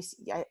doing. Do you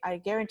see, I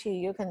guarantee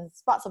you can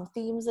spot some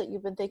themes that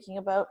you've been thinking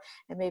about,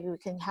 and maybe we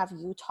can have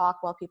you talk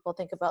while people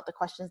think about the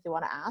questions they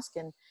want to ask,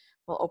 and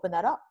we'll open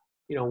that up.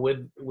 You know,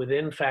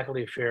 within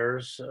faculty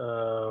affairs,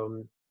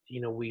 you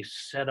know, we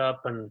set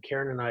up, and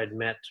Karen and I had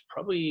met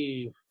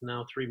probably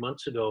now 3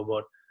 months ago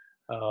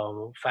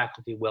about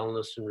faculty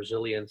wellness and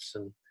resilience,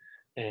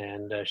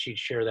 and she'd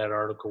share that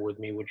article with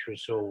me, which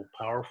was so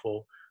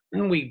powerful.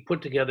 And we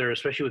put together,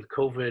 especially with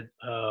COVID,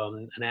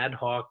 an ad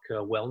hoc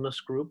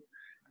wellness group,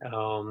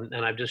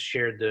 and I've just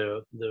shared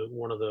the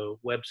one of the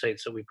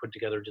websites that we put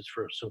together just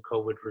for some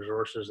COVID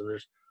resources. And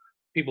there's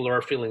people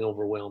are feeling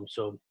overwhelmed,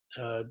 so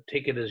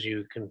take it as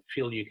you can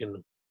feel. You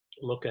can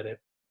look at it.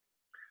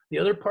 The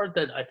other part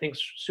that I think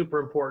is super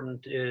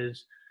important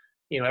is,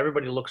 you know,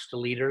 everybody looks to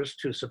leaders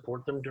to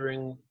support them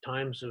during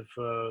times of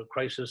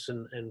crisis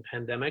and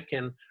pandemic,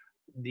 and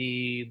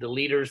the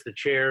leaders, the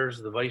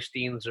chairs, the vice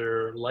deans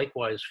are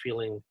likewise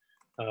feeling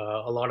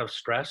a lot of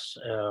stress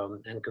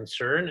and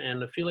concern,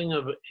 and a feeling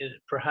of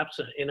perhaps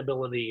an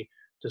inability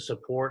to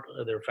support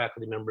their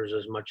faculty members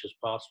as much as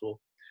possible.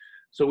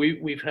 So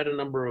we've had a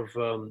number of,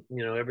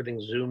 you know,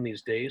 everything's Zoom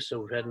these days, so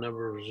we've had a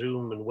number of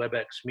Zoom and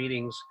WebEx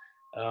meetings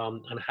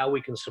on how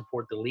we can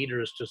support the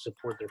leaders to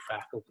support their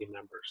faculty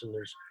members. And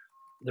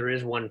there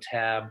is one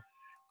tab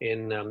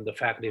in the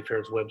Faculty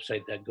Affairs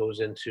website that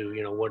goes into,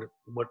 you know,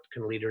 what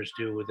can leaders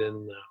do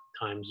within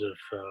times of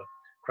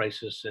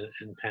crisis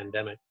and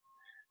pandemic.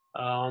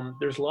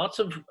 There's lots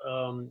of,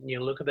 you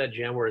know, look at that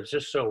Jamboard, it's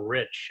just so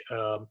rich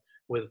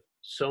with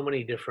so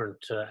many different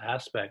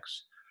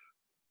aspects.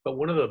 But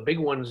one of the big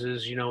ones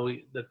is, you know,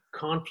 the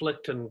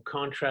conflict and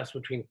contrast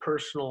between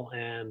personal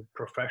and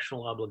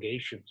professional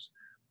obligations,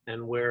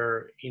 and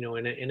where, you know,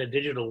 in a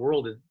digital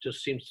world, it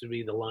just seems to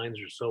be the lines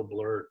are so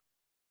blurred.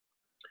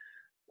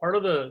 Part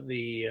of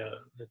the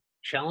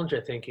challenge,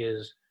 I think,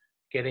 is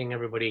getting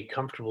everybody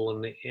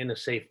comfortable in a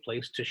safe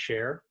place to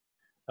share,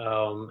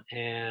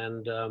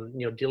 and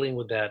you know, dealing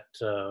with that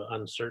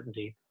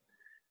uncertainty.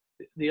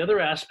 The other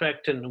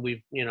aspect, and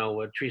we've, you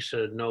know,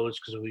 Teresa knows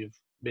because we've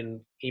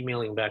been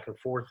emailing back and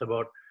forth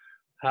about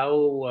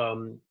how,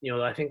 you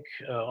know, I think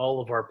all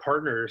of our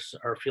partners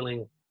are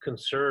feeling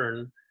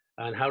concern,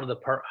 and how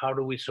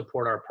do we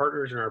support our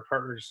partners, and our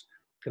partners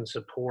can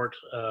support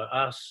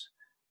us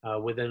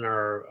within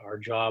our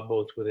job,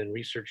 both within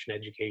research and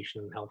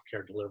education and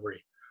healthcare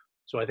delivery.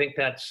 So I think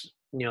that's,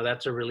 you know,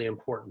 that's a really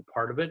important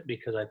part of it,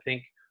 because I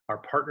think our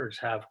partners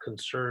have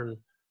concern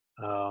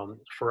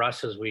for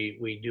us as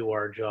we do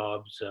our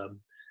jobs,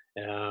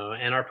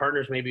 and our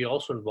partners may be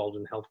also involved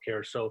in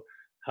healthcare. So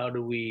how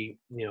do we,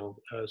 you know,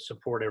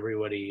 support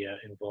everybody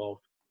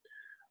involved?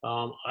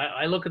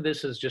 I look at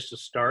this as just a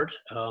start.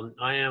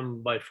 I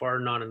am by far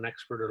not an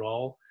expert at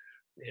all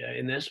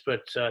in this,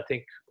 but I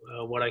think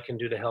what I can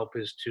do to help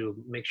is to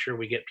make sure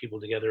we get people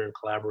together and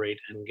collaborate,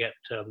 and get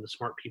the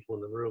smart people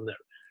in the room that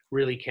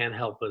really can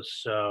help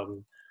us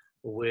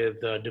with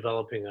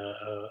developing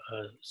a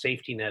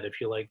safety net, if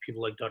you like,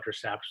 people like Dr.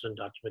 Saperson,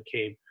 Dr.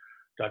 McCabe,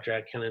 Dr.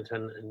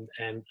 Akintan,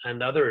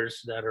 and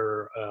others that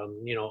are,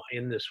 you know,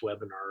 in this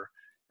webinar,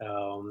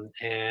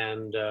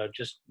 and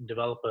just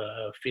develop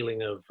a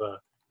feeling of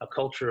a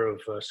culture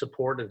of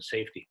support and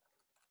safety.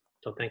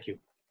 So thank you.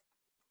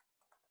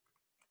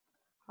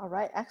 All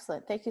right,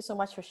 excellent. Thank you so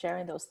much for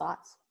sharing those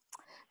thoughts.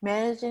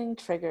 Managing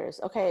triggers.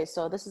 Okay,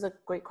 so this is a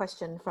great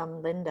question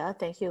from Linda.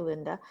 Thank you,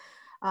 Linda.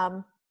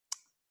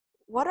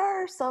 What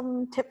are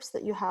some tips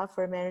that you have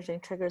for managing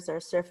triggers that are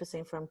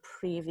surfacing from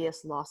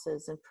previous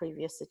losses and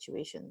previous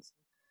situations?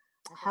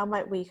 How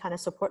might we kind of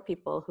support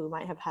people who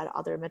might have had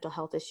other mental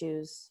health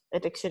issues,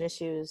 addiction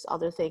issues,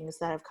 other things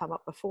that have come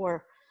up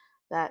before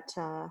that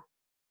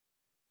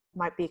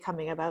might be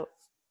coming about?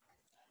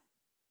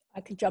 I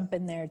could jump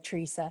in there,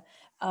 Teresa.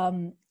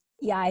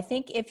 Yeah, I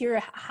think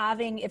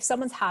if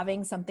someone's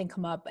having something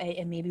come up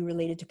and maybe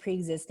related to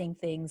pre-existing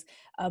things,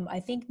 I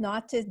think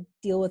not to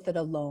deal with it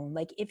alone.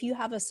 Like if you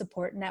have a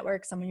support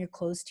network, someone you're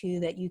close to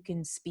that you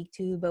can speak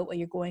to about what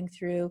you're going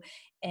through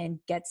and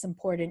get some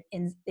important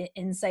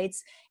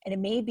insights. And it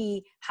may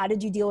be, how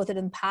did you deal with it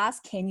in the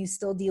past? Can you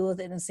still deal with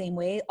it in the same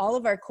way? All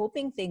of our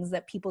coping things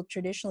that people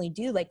traditionally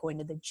do, like going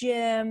to the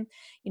gym,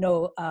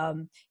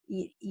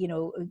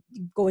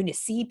 going to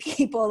see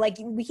people, like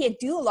we can't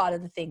do a lot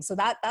of the things. So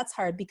that's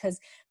hard because,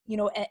 you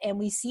know, and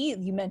we see,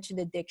 you mentioned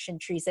addiction,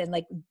 Teresa, and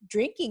like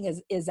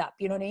drinking is up,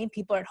 you know what I mean?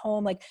 People are at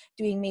home, like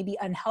doing maybe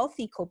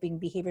unhealthy coping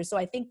behaviors. So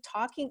I think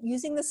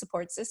using the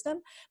support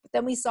system, but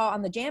then we saw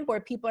on the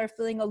Jamboard, people are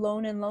feeling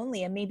alone and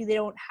lonely, and maybe they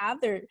don't have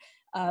their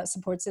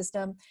support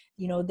system.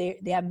 You know, they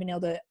haven't been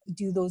able to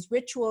do those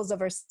rituals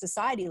of our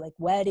society, like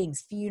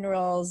weddings,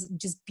 funerals,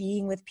 just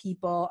being with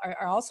people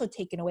are also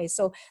taken away.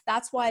 So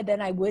that's why then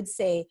I would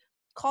say,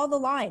 call the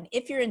line.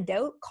 If you're in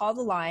doubt, call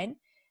the line,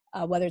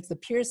 whether it's the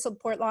peer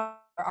support line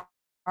or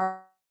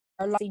our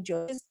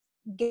just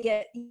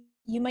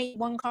you might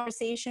one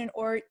conversation,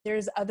 or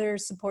there's other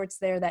supports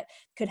there that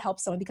could help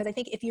someone. Because I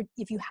think if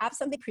you have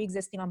something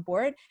pre-existing on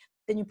board,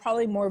 then you're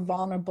probably more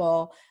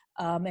vulnerable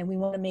And we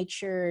want to make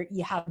sure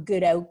you have a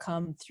good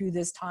outcome through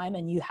this time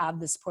and you have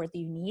the support that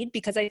you need,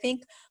 because I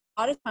think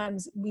a lot of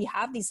times we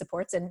have these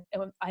supports, and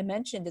I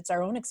mentioned it's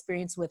our own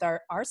experience with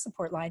our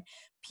support line.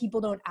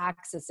 People don't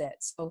access it.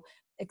 So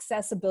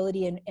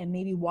accessibility and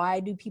maybe why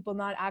do people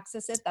not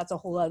access it, that's a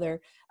whole other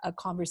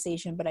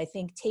conversation. But I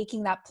think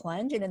taking that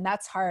plunge, and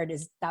that's hard,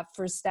 is that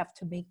first step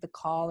to make the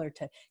call or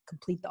to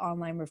complete the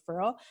online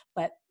referral.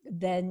 But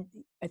then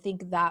I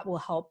think that will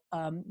help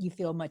you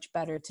feel much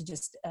better to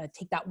just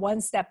take that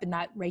one step in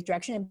that right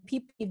direction.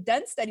 And you've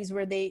done studies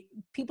where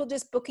people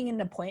just booking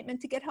an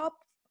appointment to get help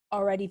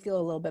already feel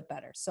a little bit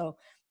better. So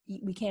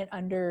we can't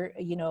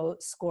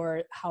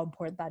score how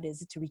important that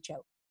is to reach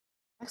out.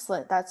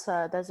 Excellent. That's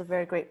a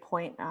very great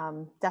point.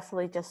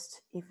 Definitely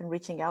just even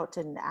reaching out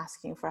and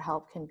asking for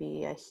help can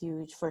be a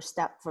huge first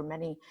step for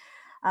many.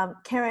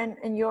 Karen,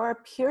 in your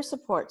peer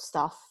support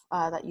stuff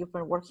that you've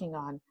been working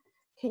on,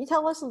 can you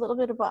tell us a little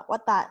bit about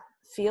what that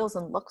feels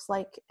and looks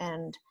like?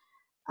 And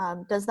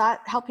does that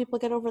help people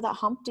get over that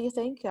hump, do you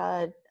think?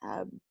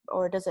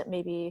 Or does it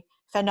maybe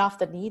fend off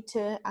the need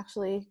to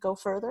actually go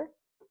further?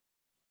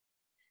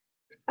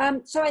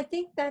 So I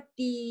think that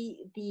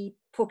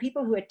for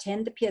people who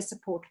attend the peer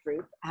support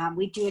group,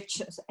 we do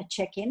a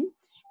check-in,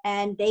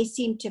 and they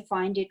seem to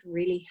find it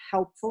really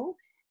helpful.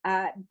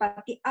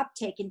 But the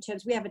uptake in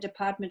terms, we have a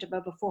department of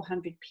over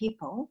 400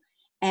 people,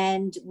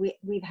 and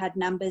we've had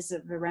numbers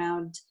of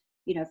around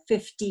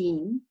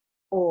 15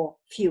 or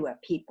fewer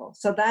people.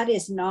 So that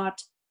is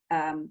not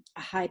a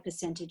high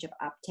percentage of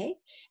uptake.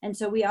 And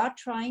so we are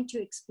trying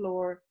to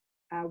explore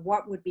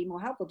what would be more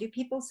helpful. Do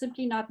people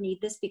simply not need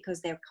this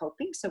because they're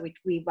coping? So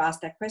we've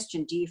asked that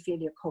question, do you feel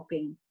you're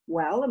coping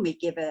well? And we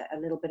give a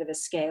little bit of a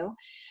scale.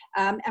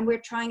 And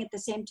we're trying at the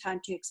same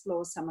time to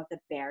explore some of the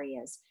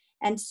barriers.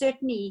 And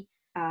certainly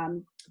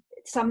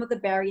some of the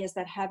barriers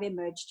that have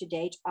emerged to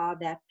date are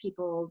that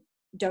people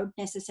don't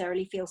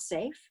necessarily feel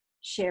safe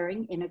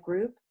sharing in a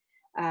group.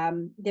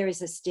 There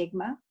is a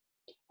stigma.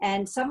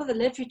 And some of the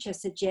literature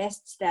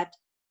suggests that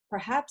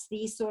perhaps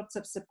these sorts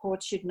of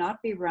supports should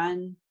not be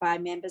run by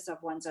members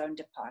of one's own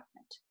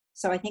department.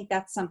 So I think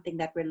that's something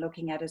that we're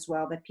looking at as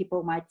well, that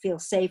people might feel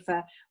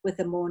safer with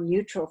a more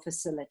neutral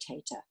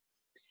facilitator.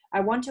 I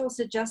want to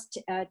also just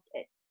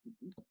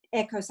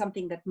echo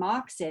something that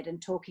Mark said in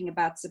talking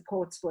about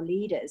supports for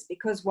leaders,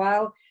 because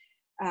while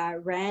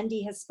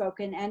Randi has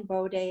spoken and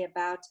Bode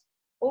about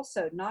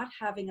also not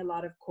having a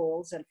lot of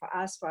calls, and for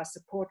us, for our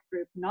support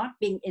group, not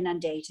being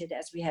inundated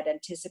as we had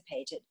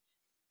anticipated,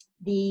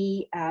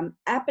 the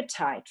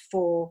appetite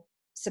for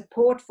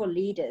support for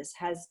leaders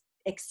has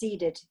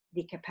exceeded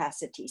the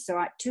capacity. So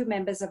our two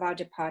members of our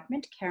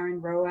department, Karen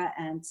Roa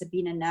and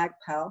Sabina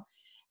Nagpal,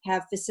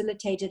 have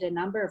facilitated a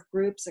number of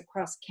groups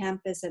across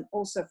campus and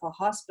also for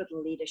hospital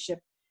leadership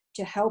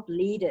to help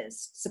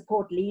leaders,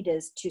 support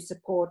leaders to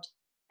support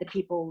the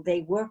people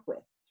they work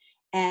with.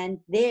 And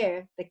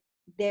they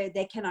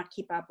cannot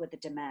keep up with the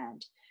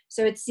demand.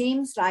 So it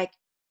seems like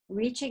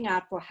reaching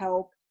out for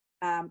help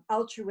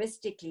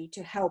altruistically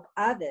to help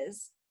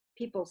others,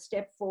 people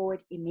step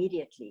forward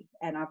immediately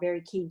and are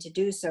very keen to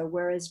do so.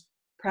 Whereas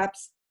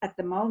perhaps at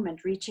the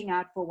moment, reaching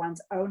out for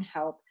one's own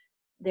help,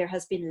 there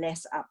has been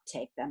less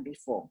uptake than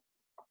before.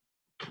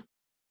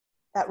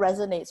 That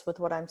resonates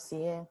with what I'm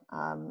seeing.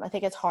 I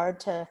think it's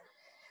hard to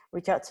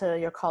reach out to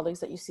your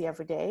colleagues that you see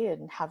every day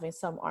and having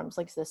some arm's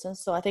length distance.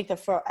 So I think that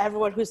for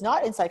everyone who's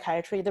not in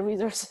psychiatry, the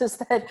resources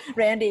that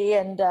Randi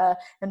and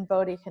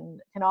Bode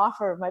can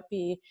offer might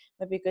be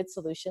good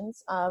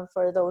solutions.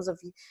 For those of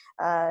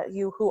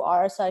you who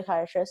are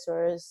psychiatrists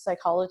or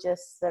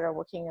psychologists that are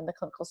working in the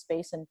clinical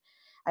space, and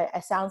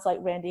it sounds like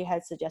Randi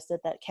had suggested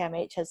that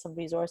CAMH has some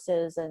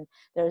resources, and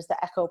there's the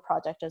ECHO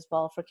project as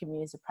well for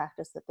communities of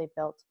practice that they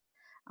built.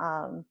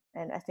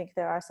 And I think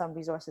there are some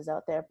resources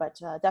out there, but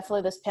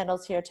definitely this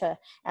panel's here to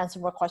answer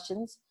more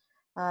questions.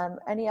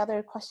 Any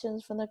other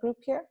questions from the group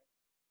here?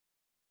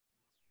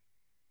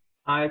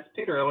 Hi, it's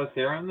Peter Ellis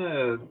here. I'm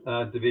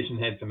the division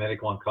head for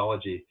medical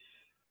oncology.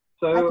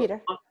 So, hi,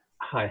 Peter.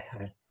 Hi.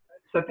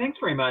 So thanks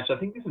very much. I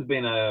think this has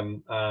been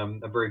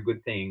a very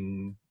good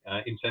thing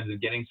in terms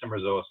of getting some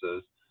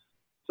resources.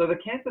 So the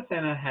Cancer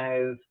Centre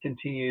has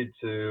continued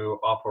to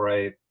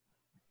operate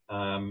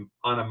on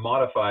a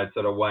modified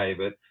sort of way,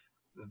 but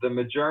the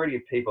majority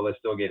of people are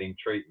still getting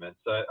treatment.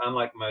 So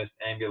unlike most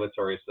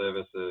ambulatory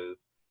services,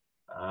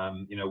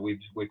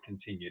 we've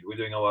continued. We're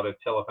doing a lot of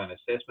telephone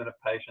assessment of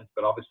patients,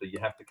 but obviously you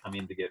have to come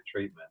in to get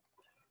treatment.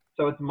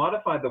 So it's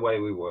modified the way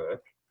we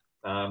work.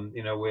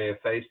 We're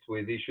faced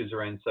with issues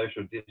around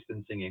social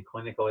distancing in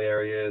clinical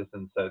areas,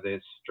 and so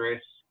there's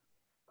stress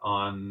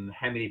on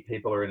how many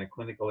people are in a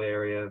clinical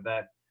area.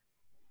 That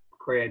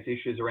creates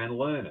issues around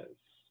learners.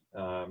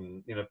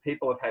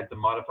 People have had to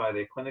modify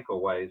their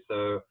clinical ways.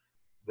 So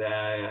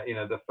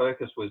the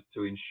focus was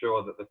to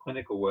ensure that the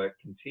clinical work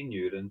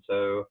continued, and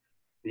so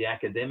the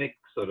academic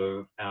sort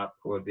of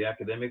output, the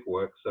academic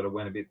work sort of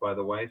went a bit by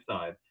the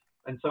wayside.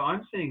 And so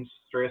I'm seeing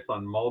stress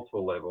on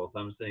multiple levels.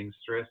 I'm seeing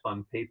stress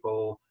on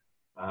people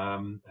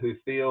who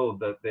feel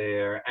that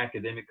their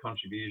academic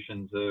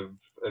contributions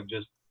have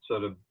just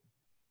sort of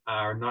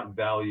are not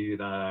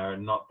valued, are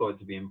not thought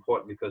to be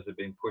important because they're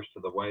being pushed to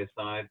the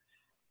wayside,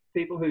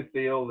 people who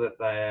feel that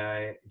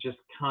they just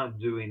can't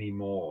do any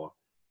more.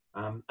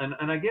 And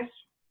I guess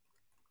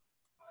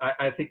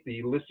I think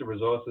the list of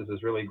resources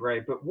is really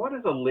great, but what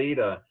as a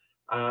leader,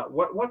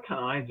 what can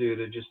I do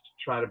to just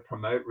try to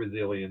promote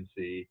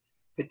resiliency,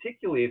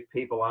 particularly if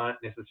people aren't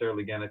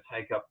necessarily going to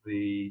take up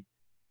the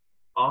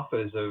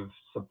offers of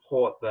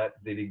support that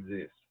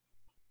exist?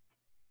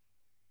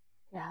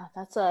 Yeah,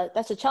 that's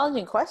a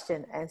challenging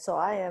question, and so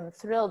I am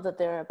thrilled that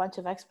there are a bunch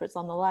of experts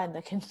on the line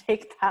that can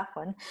take that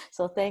one.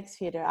 So thanks,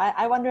 Peter.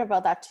 I wonder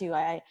about that too.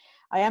 I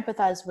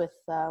empathize with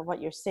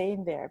what you're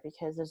saying there,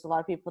 because there's a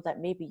lot of people that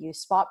maybe you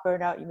spot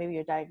burnout, maybe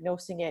you're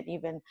diagnosing it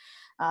even,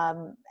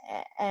 and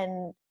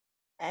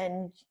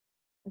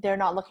they're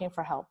not looking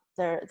for help.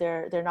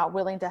 They're not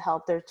willing to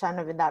help. They're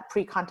kind of in that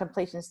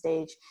pre-contemplation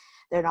stage.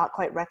 They're not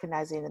quite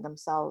recognizing it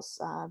themselves.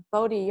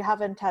 Bode, you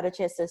haven't had a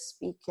chance to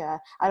speak.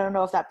 I don't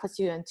know if that puts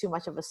you in too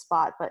much of a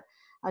spot, but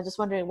I'm just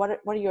wondering,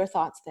 what are your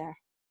thoughts there?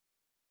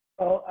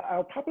 Well,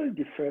 I'll probably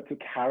defer to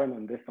Karen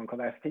on this one, because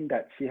I think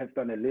that she has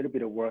done a little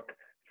bit of work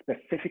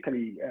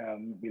specifically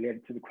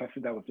related to the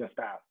question that was just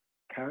asked.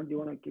 Karen, do you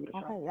want to give it a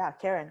shot? Okay, yeah,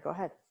 Karen, go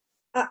ahead.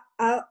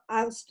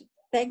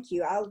 Thank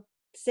you. I'll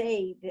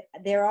say that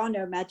there are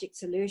no magic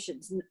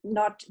solutions,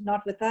 not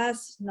with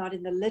us, not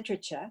in the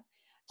literature.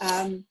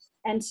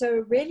 And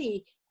so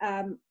really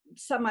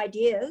some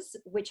ideas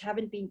which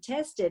haven't been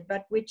tested,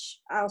 but which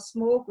our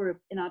small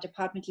group in our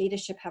department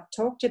leadership have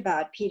talked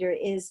about, Peter,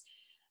 is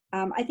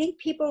I think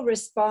people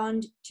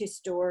respond to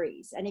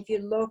stories. And if you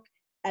look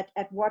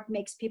at what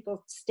makes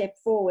people step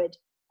forward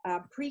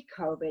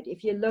pre-COVID,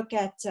 if you look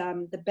at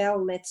the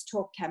Bell Let's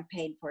Talk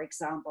campaign, for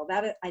example,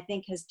 that I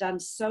think has done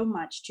so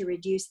much to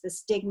reduce the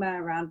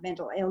stigma around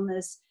mental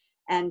illness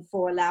and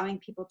for allowing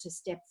people to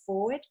step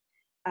forward.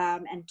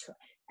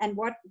 And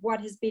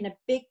what has been a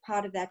big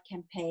part of that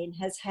campaign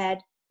has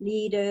had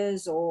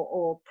leaders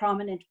or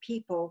prominent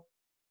people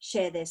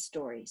share their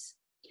stories.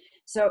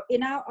 So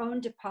in our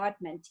own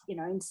department,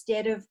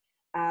 instead of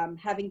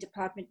having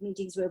department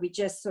meetings where we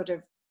just sort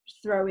of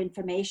throw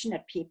information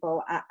at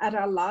people, at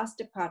our last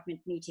department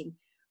meeting,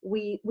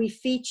 we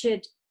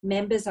featured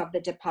members of the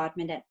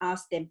department and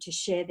asked them to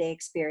share their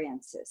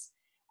experiences.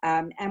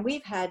 And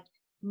we've had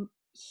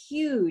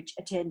huge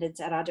attendance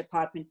at our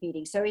department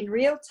meeting. So in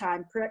real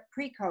time,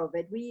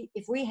 pre-COVID,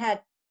 if we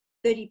had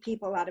 30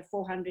 people out of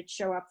 400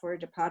 show up for a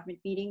department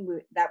meeting,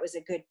 that was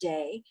a good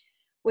day.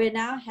 We're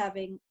now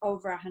having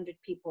over 100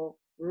 people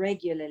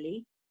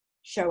regularly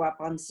show up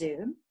on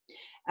Zoom.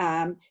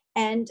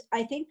 And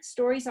I think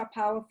stories are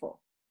powerful.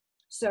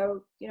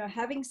 So,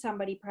 having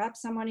somebody,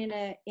 perhaps someone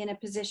in a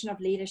position of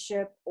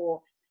leadership,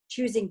 or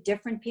choosing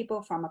different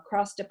people from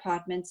across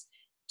departments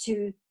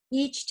to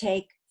each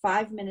take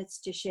 5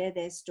 minutes to share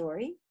their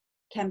story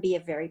can be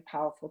a very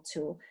powerful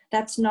tool.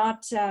 That's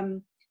not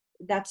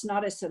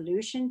a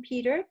solution,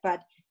 Peter,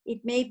 but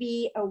it may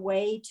be a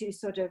way to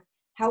sort of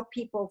help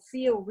people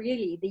feel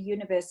really the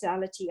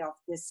universality of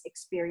this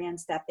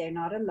experience, that they're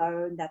not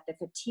alone, that the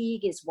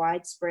fatigue is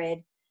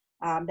widespread,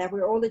 that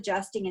we're all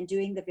adjusting and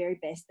doing the very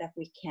best that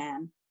we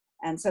can.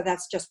 And so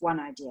that's just one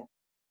idea.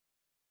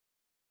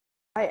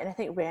 Right, and I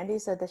think Randi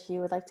said that she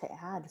would like to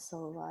add,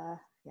 so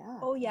yeah.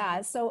 Oh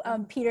yeah, so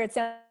Peter, it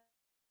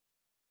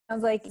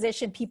sounds like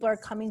people are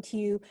coming to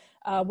you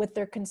with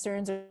their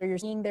concerns, or you're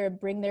seeing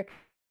bring their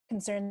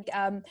concerns.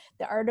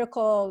 The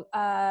article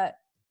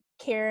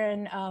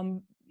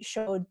Karen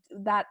showed,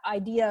 that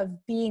idea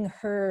of being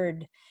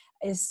heard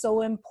is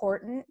so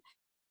important.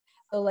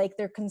 So like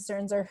their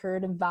concerns are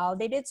heard and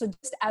validated. So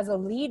just as a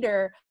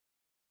leader,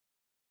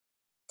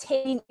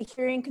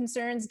 hearing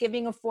concerns,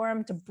 giving a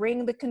forum to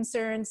bring the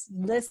concerns,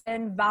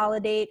 listen,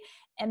 validate,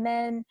 and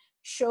then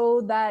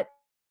show that,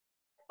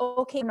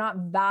 okay, I'm not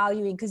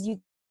valuing, because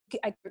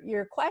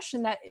your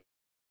question that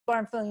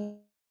I'm feeling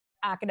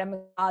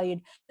academic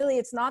valued, really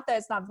it's not that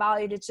it's not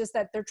valued, it's just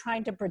that they're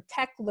trying to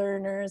protect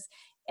learners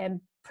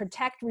and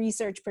protect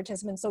research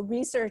participants. So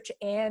research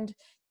and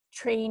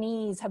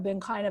trainees have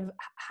been kind of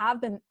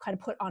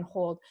put on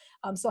hold.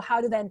 So how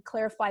to then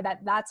clarify that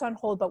that's on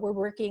hold, but we're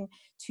working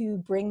to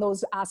bring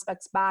those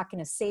aspects back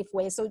in a safe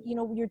way. So,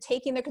 you're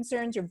taking their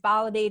concerns, you're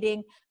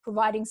validating,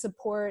 providing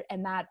support,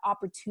 and that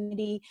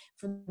opportunity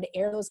for them to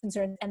air those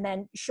concerns, and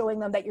then showing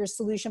them that you're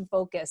solution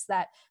focused,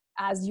 that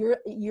as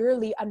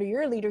under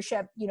your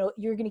leadership,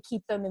 you're going to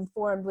keep them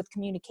informed with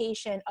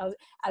communication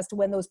as to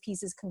when those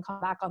pieces can come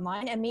back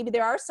online. And maybe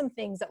there are some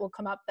things that will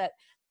come up that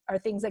are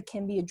things that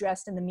can be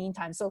addressed in the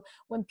meantime. So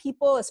when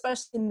people,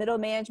 especially in middle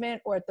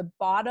management or at the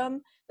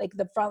bottom, like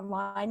the front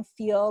line,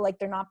 feel like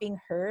they're not being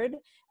heard,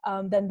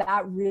 then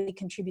that really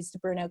contributes to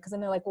burnout, because then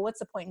they're like, well, what's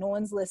the point? No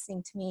one's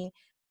listening to me.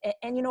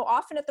 And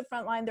often at the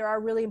front line, there are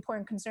really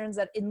important concerns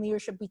that in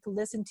leadership we can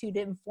listen to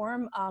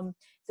inform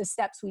the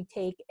steps we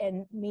take.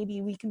 And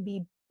maybe we can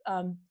be,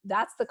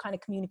 that's the kind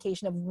of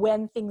communication of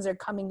when things are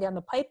coming down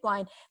the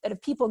pipeline, that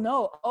if people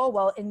know, oh,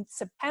 well, in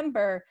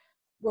September,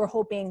 we're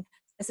hoping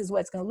this is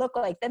what it's going to look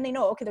like, then they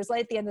know, okay, there's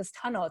light at the end of this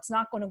tunnel. It's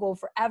not going to go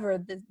forever,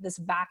 this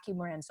vacuum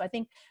we're in. So I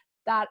think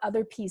that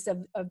other piece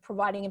of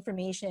providing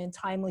information in a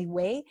timely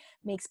way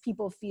makes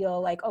people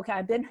feel like, okay,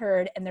 I've been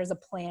heard and there's a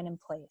plan in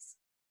place.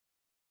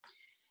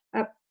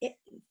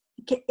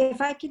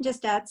 If I can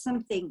just add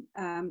something,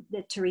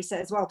 Teresa,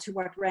 as well to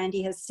what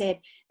Randy has said,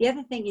 the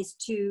other thing is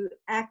to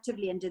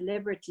actively and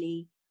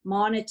deliberately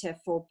monitor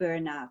for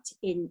burnout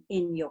in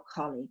your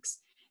colleagues,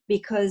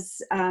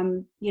 because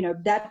you know,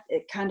 that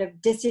kind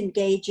of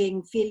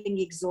disengaging, feeling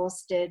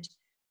exhausted,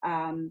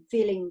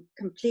 feeling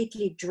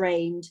completely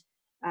drained,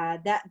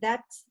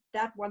 that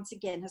once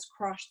again has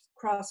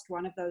crossed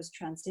one of those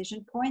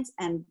transition points,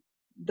 and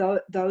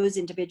those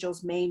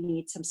individuals may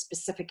need some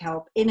specific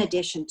help in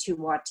addition to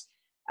what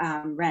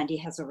Randy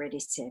has already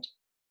said.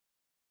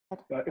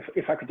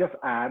 If I could just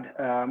add,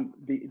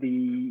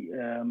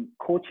 the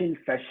coaching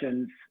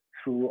sessions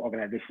through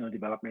organizational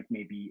development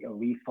may be a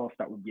resource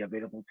that would be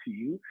available to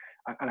you.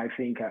 And I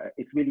think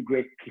it's really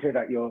great to hear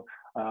that you're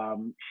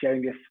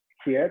sharing this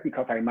here,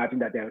 because I imagine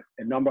that there are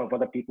a number of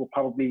other people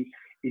probably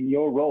in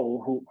your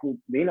role who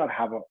may not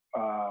have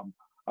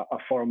a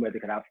forum where they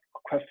can ask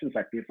questions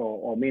like this,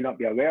 or may not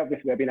be aware of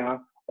this webinar,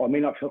 or may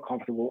not feel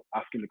comfortable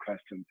asking the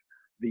questions.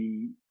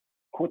 The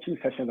coaching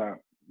sessions are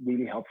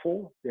really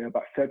helpful. They're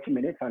about 30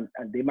 minutes, and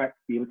they might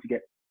be able to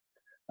get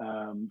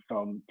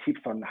some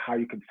tips on how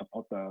you can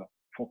support the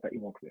folks that you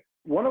work with.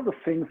 One of the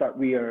things that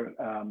we are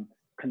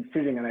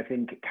considering, and I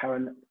think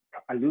Karen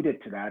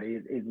alluded to that,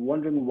 is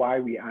wondering why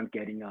we aren't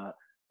getting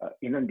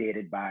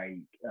inundated by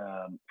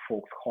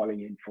folks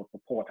calling in for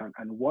support.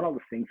 And one of the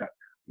things that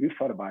we've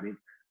thought about is,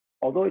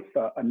 although it's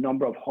a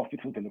number of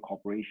hospitals in the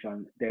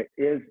corporation, there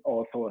is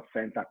also a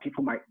sense that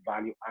people might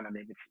value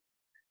anonymity.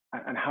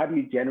 And how do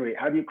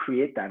you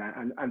create that?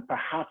 And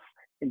perhaps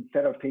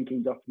instead of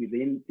thinking just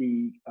within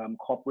the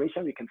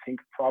corporation, we can think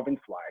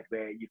province-wide,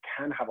 where you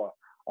can have a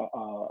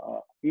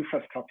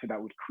infrastructure that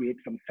would create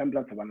some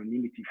semblance of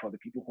anonymity for the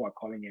people who are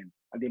calling in,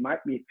 and they might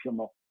feel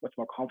much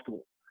more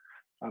comfortable.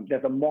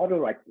 There's a model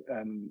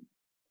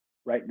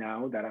right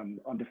now that I'm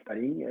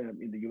understudying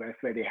in the US,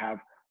 where they have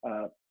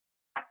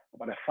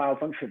about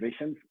 1,000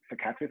 physicians,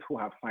 psychiatrists who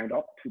have signed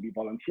up to be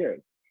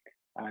volunteers.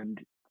 And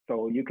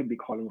so you could be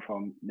calling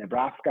from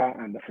Nebraska,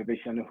 and the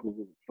physician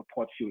who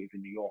supports you is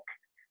in New York.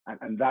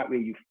 And that way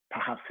you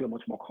perhaps feel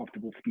much more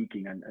comfortable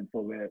speaking. And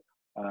so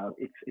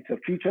it's a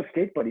future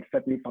state, but it's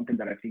certainly something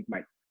that I think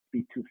might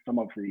speak to some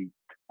of the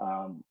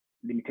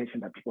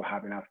limitations that people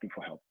have in asking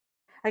for help.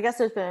 I guess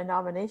there's been a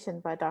nomination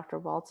by Dr.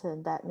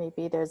 Walton that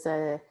maybe there's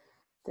a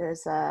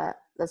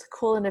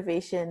cool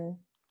innovation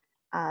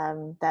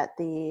that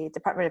the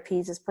Department of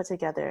Peds has put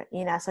together.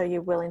 Enas, are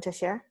you willing to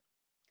share?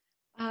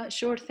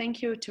 Sure.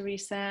 Thank you,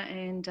 Teresa,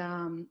 and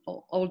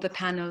all the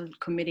panel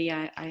committee.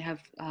 I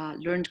have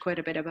learned quite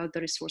a bit about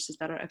the resources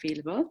that are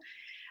available.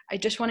 I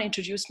just want to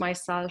introduce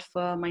myself.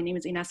 My name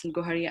is Enas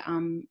El-Gouhary.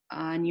 I'm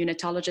a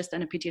neonatologist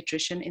and a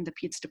pediatrician in the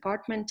Peds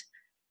department.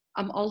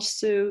 I'm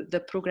also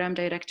the program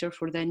director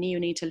for the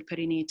neonatal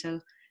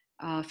perinatal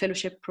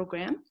fellowship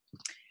program.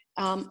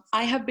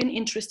 I have been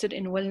interested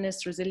in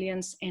wellness,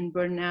 resilience, and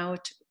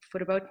burnout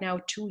for about now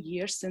 2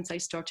 years since I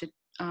started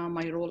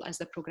my role as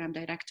the program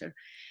director.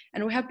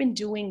 And we have been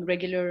doing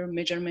regular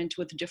measurement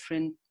with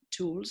different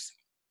tools.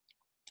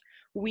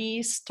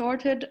 We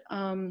started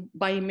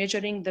by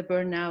measuring the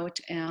burnout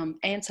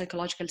and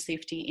psychological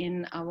safety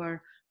in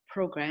our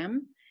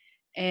program,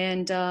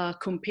 and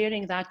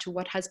comparing that to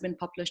what has been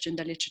published in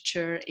the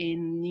literature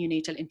in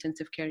neonatal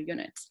intensive care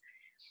units.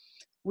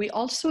 We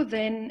also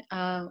then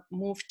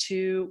moved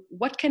to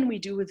what can we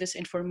do with this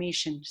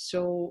information?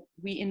 So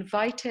we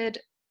invited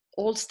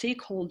all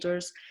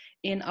stakeholders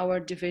in our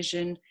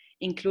division,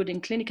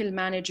 including clinical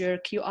manager,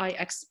 QI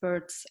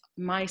experts,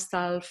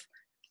 myself,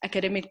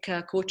 academic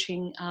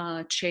coaching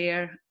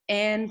chair,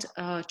 and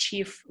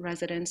chief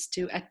residents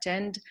to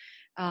attend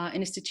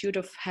Institute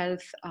of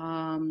Health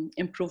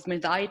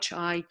Improvement, the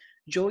IHI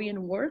Joy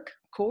in Work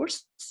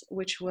course,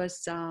 which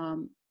was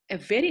a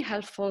very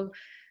helpful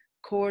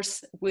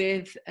course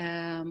with,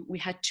 we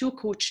had 2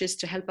 coaches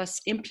to help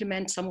us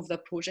implement some of the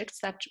projects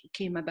that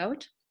came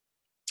about.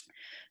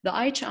 The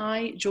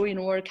IHI Joy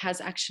in Work has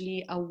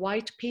actually a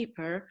white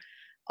paper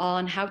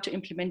on how to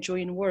implement joy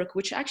in work,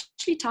 which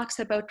actually talks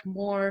about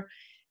more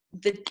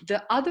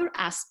the other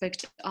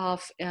aspect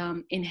of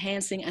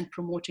enhancing and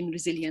promoting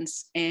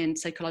resilience and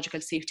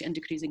psychological safety and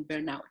decreasing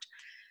burnout.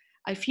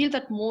 I feel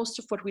that most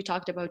of what we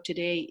talked about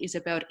today is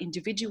about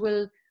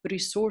individual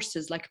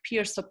resources like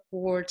peer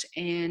support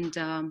and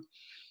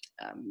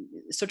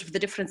sort of the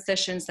different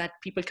sessions that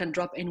people can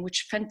drop in,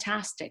 which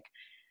fantastic.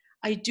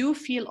 I do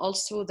feel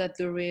also that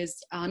there is,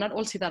 not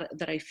only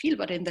that I feel,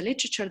 but in the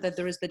literature that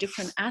there is the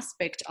different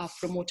aspect of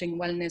promoting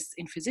wellness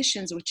in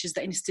physicians, which is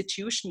the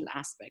institutional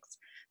aspects,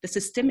 the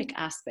systemic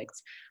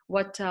aspects.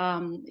 What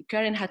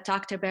Karen had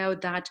talked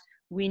about, that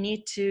we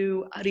need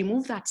to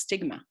remove that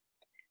stigma.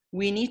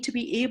 We need to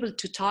be able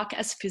to talk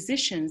as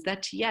physicians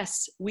that,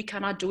 yes, we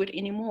cannot do it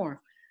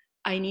anymore.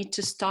 I need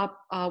to stop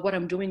what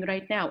I'm doing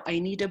right now. I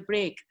need a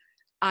break.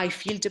 I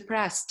feel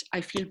depressed, I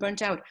feel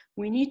burnt out.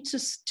 We need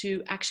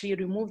to actually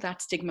remove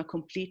that stigma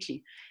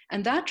completely.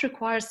 And that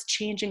requires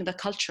changing the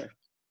culture.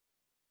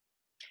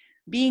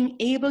 being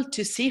able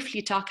to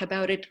safely talk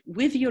about it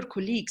with your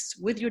colleagues,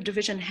 with your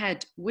division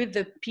head, with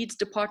the PEDS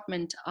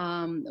department,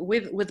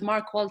 with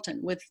Mark Walton,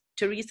 with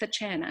Teresa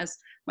Chen as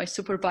my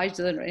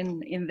supervisor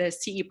in the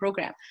CE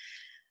program.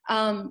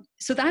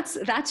 So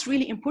that's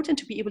really important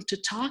to be able to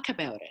talk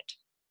about it.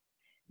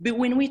 But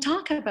when we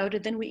talk about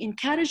it, then we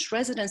encourage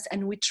residents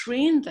and we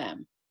train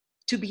them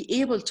to be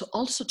able to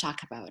also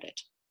talk about it.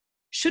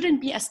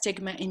 Shouldn't be a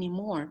stigma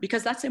anymore,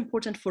 because that's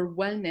important for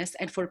wellness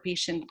and for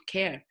patient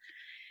care.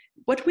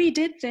 What we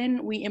did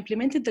then, we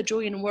implemented the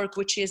Joy in Work,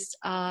 which is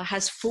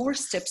has 4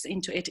 steps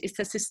into it. It's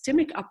a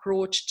systemic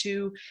approach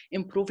to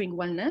improving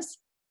wellness.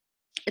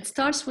 It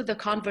starts with the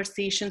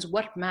conversations,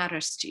 what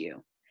matters to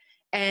you?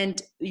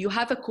 And you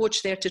have a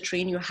coach there to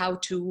train you how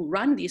to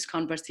run these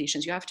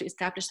conversations. You have to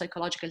establish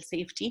psychological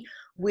safety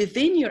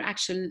within your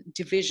actual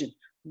division,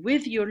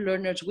 with your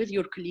learners, with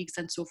your colleagues,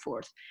 and so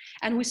forth.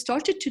 And we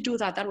started to do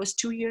that. That was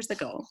 2 years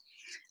ago.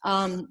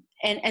 And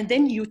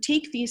then you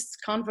take these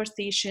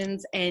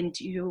conversations and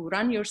you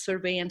run your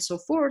survey and so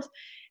forth.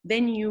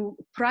 Then you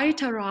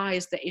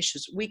prioritize the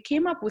issues. We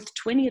came up with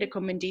 20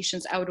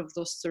 recommendations out of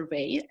those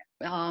survey,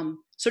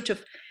 sort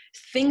of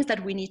things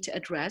that we need to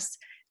address.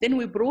 Then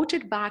we brought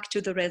it back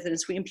to the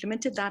residents. We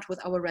implemented that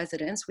with our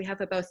residents. We have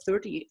about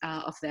 30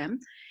 of them.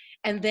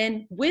 And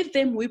then with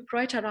them, we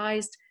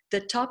prioritized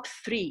the top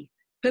 3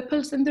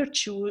 pimples in their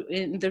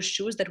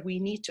shoes that we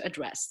need to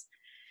address.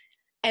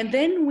 And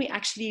then we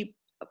actually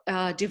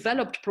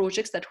developed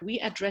projects that we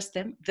addressed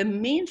them. The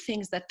main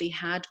things that they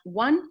had,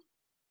 one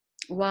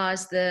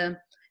was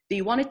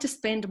they wanted to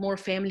spend more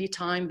family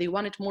time. They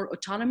wanted more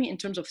autonomy in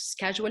terms of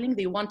scheduling.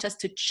 They want us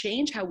to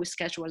change how we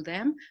schedule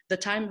them, the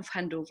time of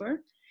handover.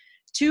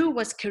 2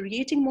 was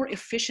creating more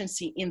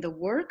efficiency in the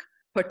work,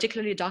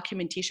 particularly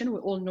documentation. We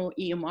all know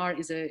EMR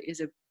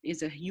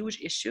is a huge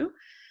issue.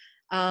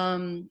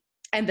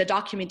 And the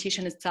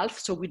documentation itself.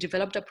 So we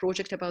developed a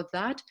project about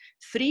that.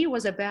 3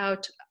 was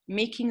about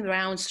making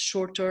rounds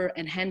shorter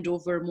and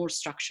handover more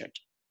structured.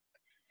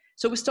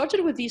 So we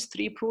started with these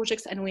 3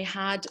 projects and we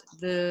had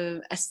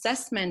the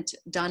assessment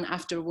done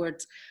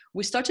afterwards.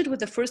 We started with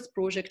the first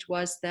project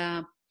was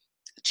the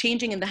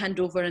changing in the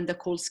handover and the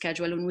call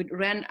schedule, and we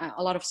ran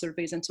a lot of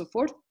surveys and so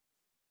forth.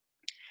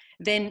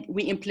 Then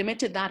we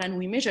implemented that and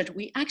we measured.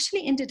 We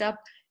actually ended up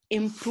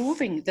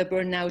improving the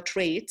burnout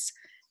rates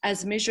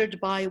as measured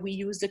by, we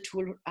used the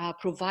tool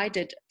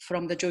provided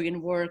from the Joy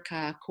in Work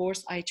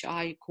course,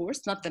 IHI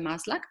course, not the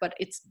MASLAC, but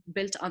it's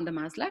built on the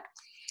MASLAC.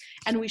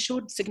 And we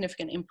showed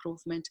significant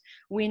improvement.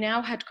 We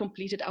now had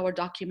completed our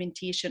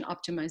documentation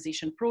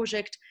optimization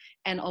project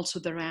and also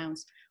the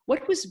rounds.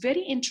 What was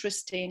very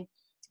interesting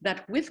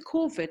that with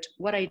COVID,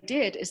 what I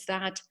did is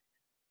that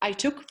I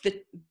took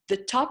the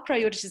top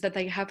priorities that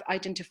I have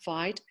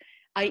identified.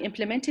 I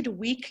implemented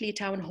weekly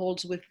town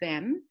halls with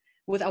them,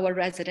 with our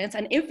residents.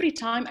 And every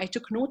time I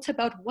took notes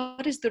about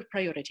what is their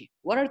priority,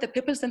 what are the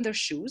pimples in their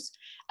shoes.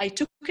 I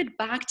took it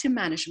back to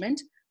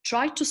management,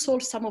 tried to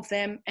solve some of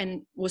them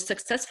and was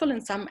successful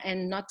in some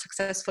and not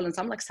successful in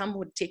some, like some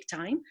would take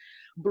time,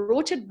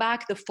 brought it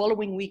back the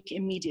following week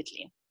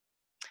immediately.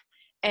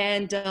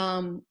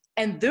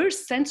 And their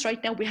sense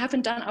right now, we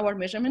haven't done our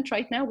measurement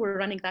right now, we're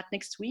running that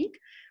next week,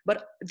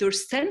 but their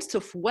sense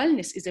of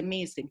wellness is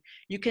amazing.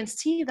 You can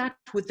see that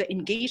with the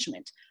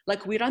engagement.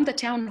 Like we run the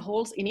town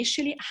halls,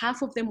 initially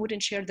half of them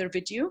wouldn't share their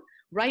video.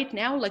 Right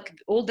now, like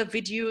all the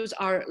videos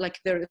are like,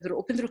 they're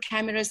open through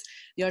cameras,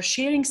 they are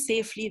sharing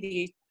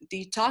safely,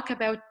 they talk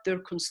about their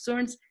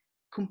concerns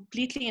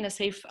completely in a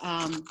safe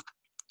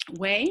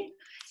way,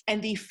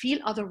 and they feel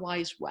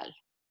otherwise well,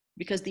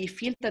 because they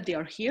feel that they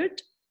are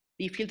heard.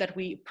 They feel that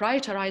we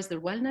prioritize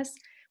their wellness,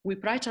 we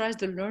prioritize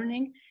their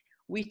learning.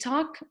 We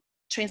talk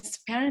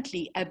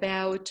transparently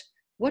about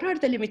what are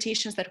the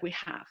limitations that we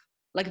have.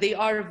 Like they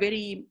are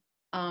very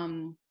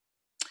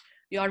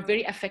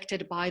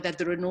affected by that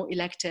there are no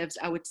electives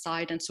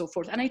outside and so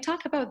forth. And I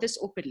talk about this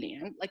openly.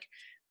 And like,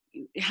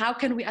 how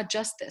can we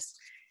adjust this?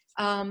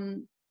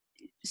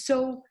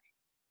 So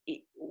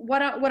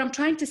what I'm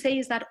trying to say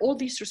is that all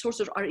these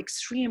resources are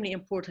extremely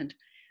important,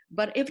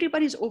 but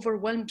everybody's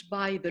overwhelmed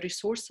by the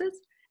resources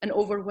and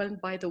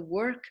overwhelmed by the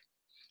work.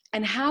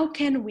 And how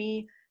can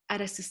we, at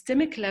a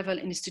systemic level,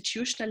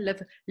 institutional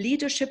level,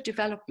 leadership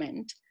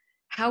development,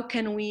 how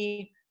can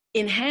we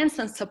enhance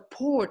and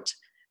support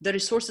the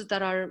resources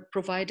that are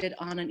provided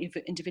on an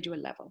individual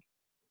level?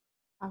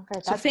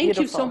 Okay, so thank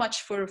you so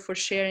much for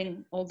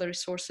sharing all the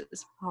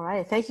resources. All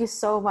right, thank you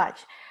so much.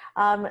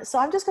 So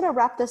I'm just going to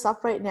wrap this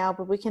up right now,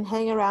 but we can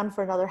hang around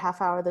for another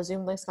half hour. The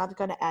Zoom link's not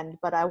going to end,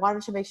 but I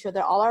wanted to make sure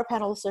that all our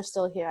panelists are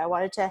still here. I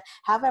wanted to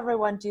have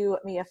everyone do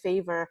me a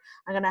favor.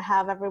 I'm going to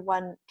have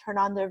everyone turn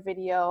on their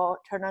video,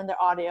 turn on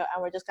their audio,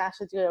 and we're just going to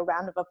actually do a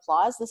round of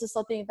applause. This is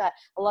something that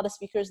a lot of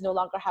speakers no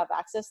longer have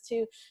access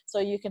to, so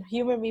you can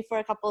humor me for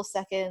a couple of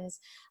seconds.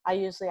 I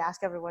usually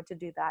ask everyone to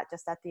do that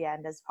just at the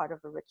end as part of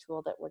a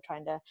ritual that we're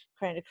trying to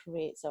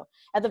create. So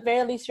at the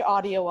very least, your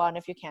audio on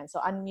if you can. So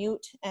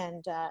unmute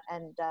and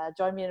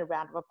join me in a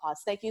round of applause.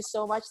 Thank you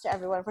so much to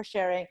everyone for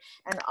sharing,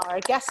 and our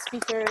guest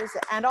speakers,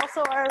 and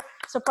also our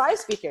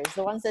surprise speakers,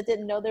 the ones that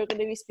didn't know they were going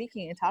to be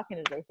speaking and talking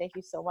today. Thank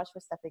you so much for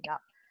stepping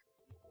up.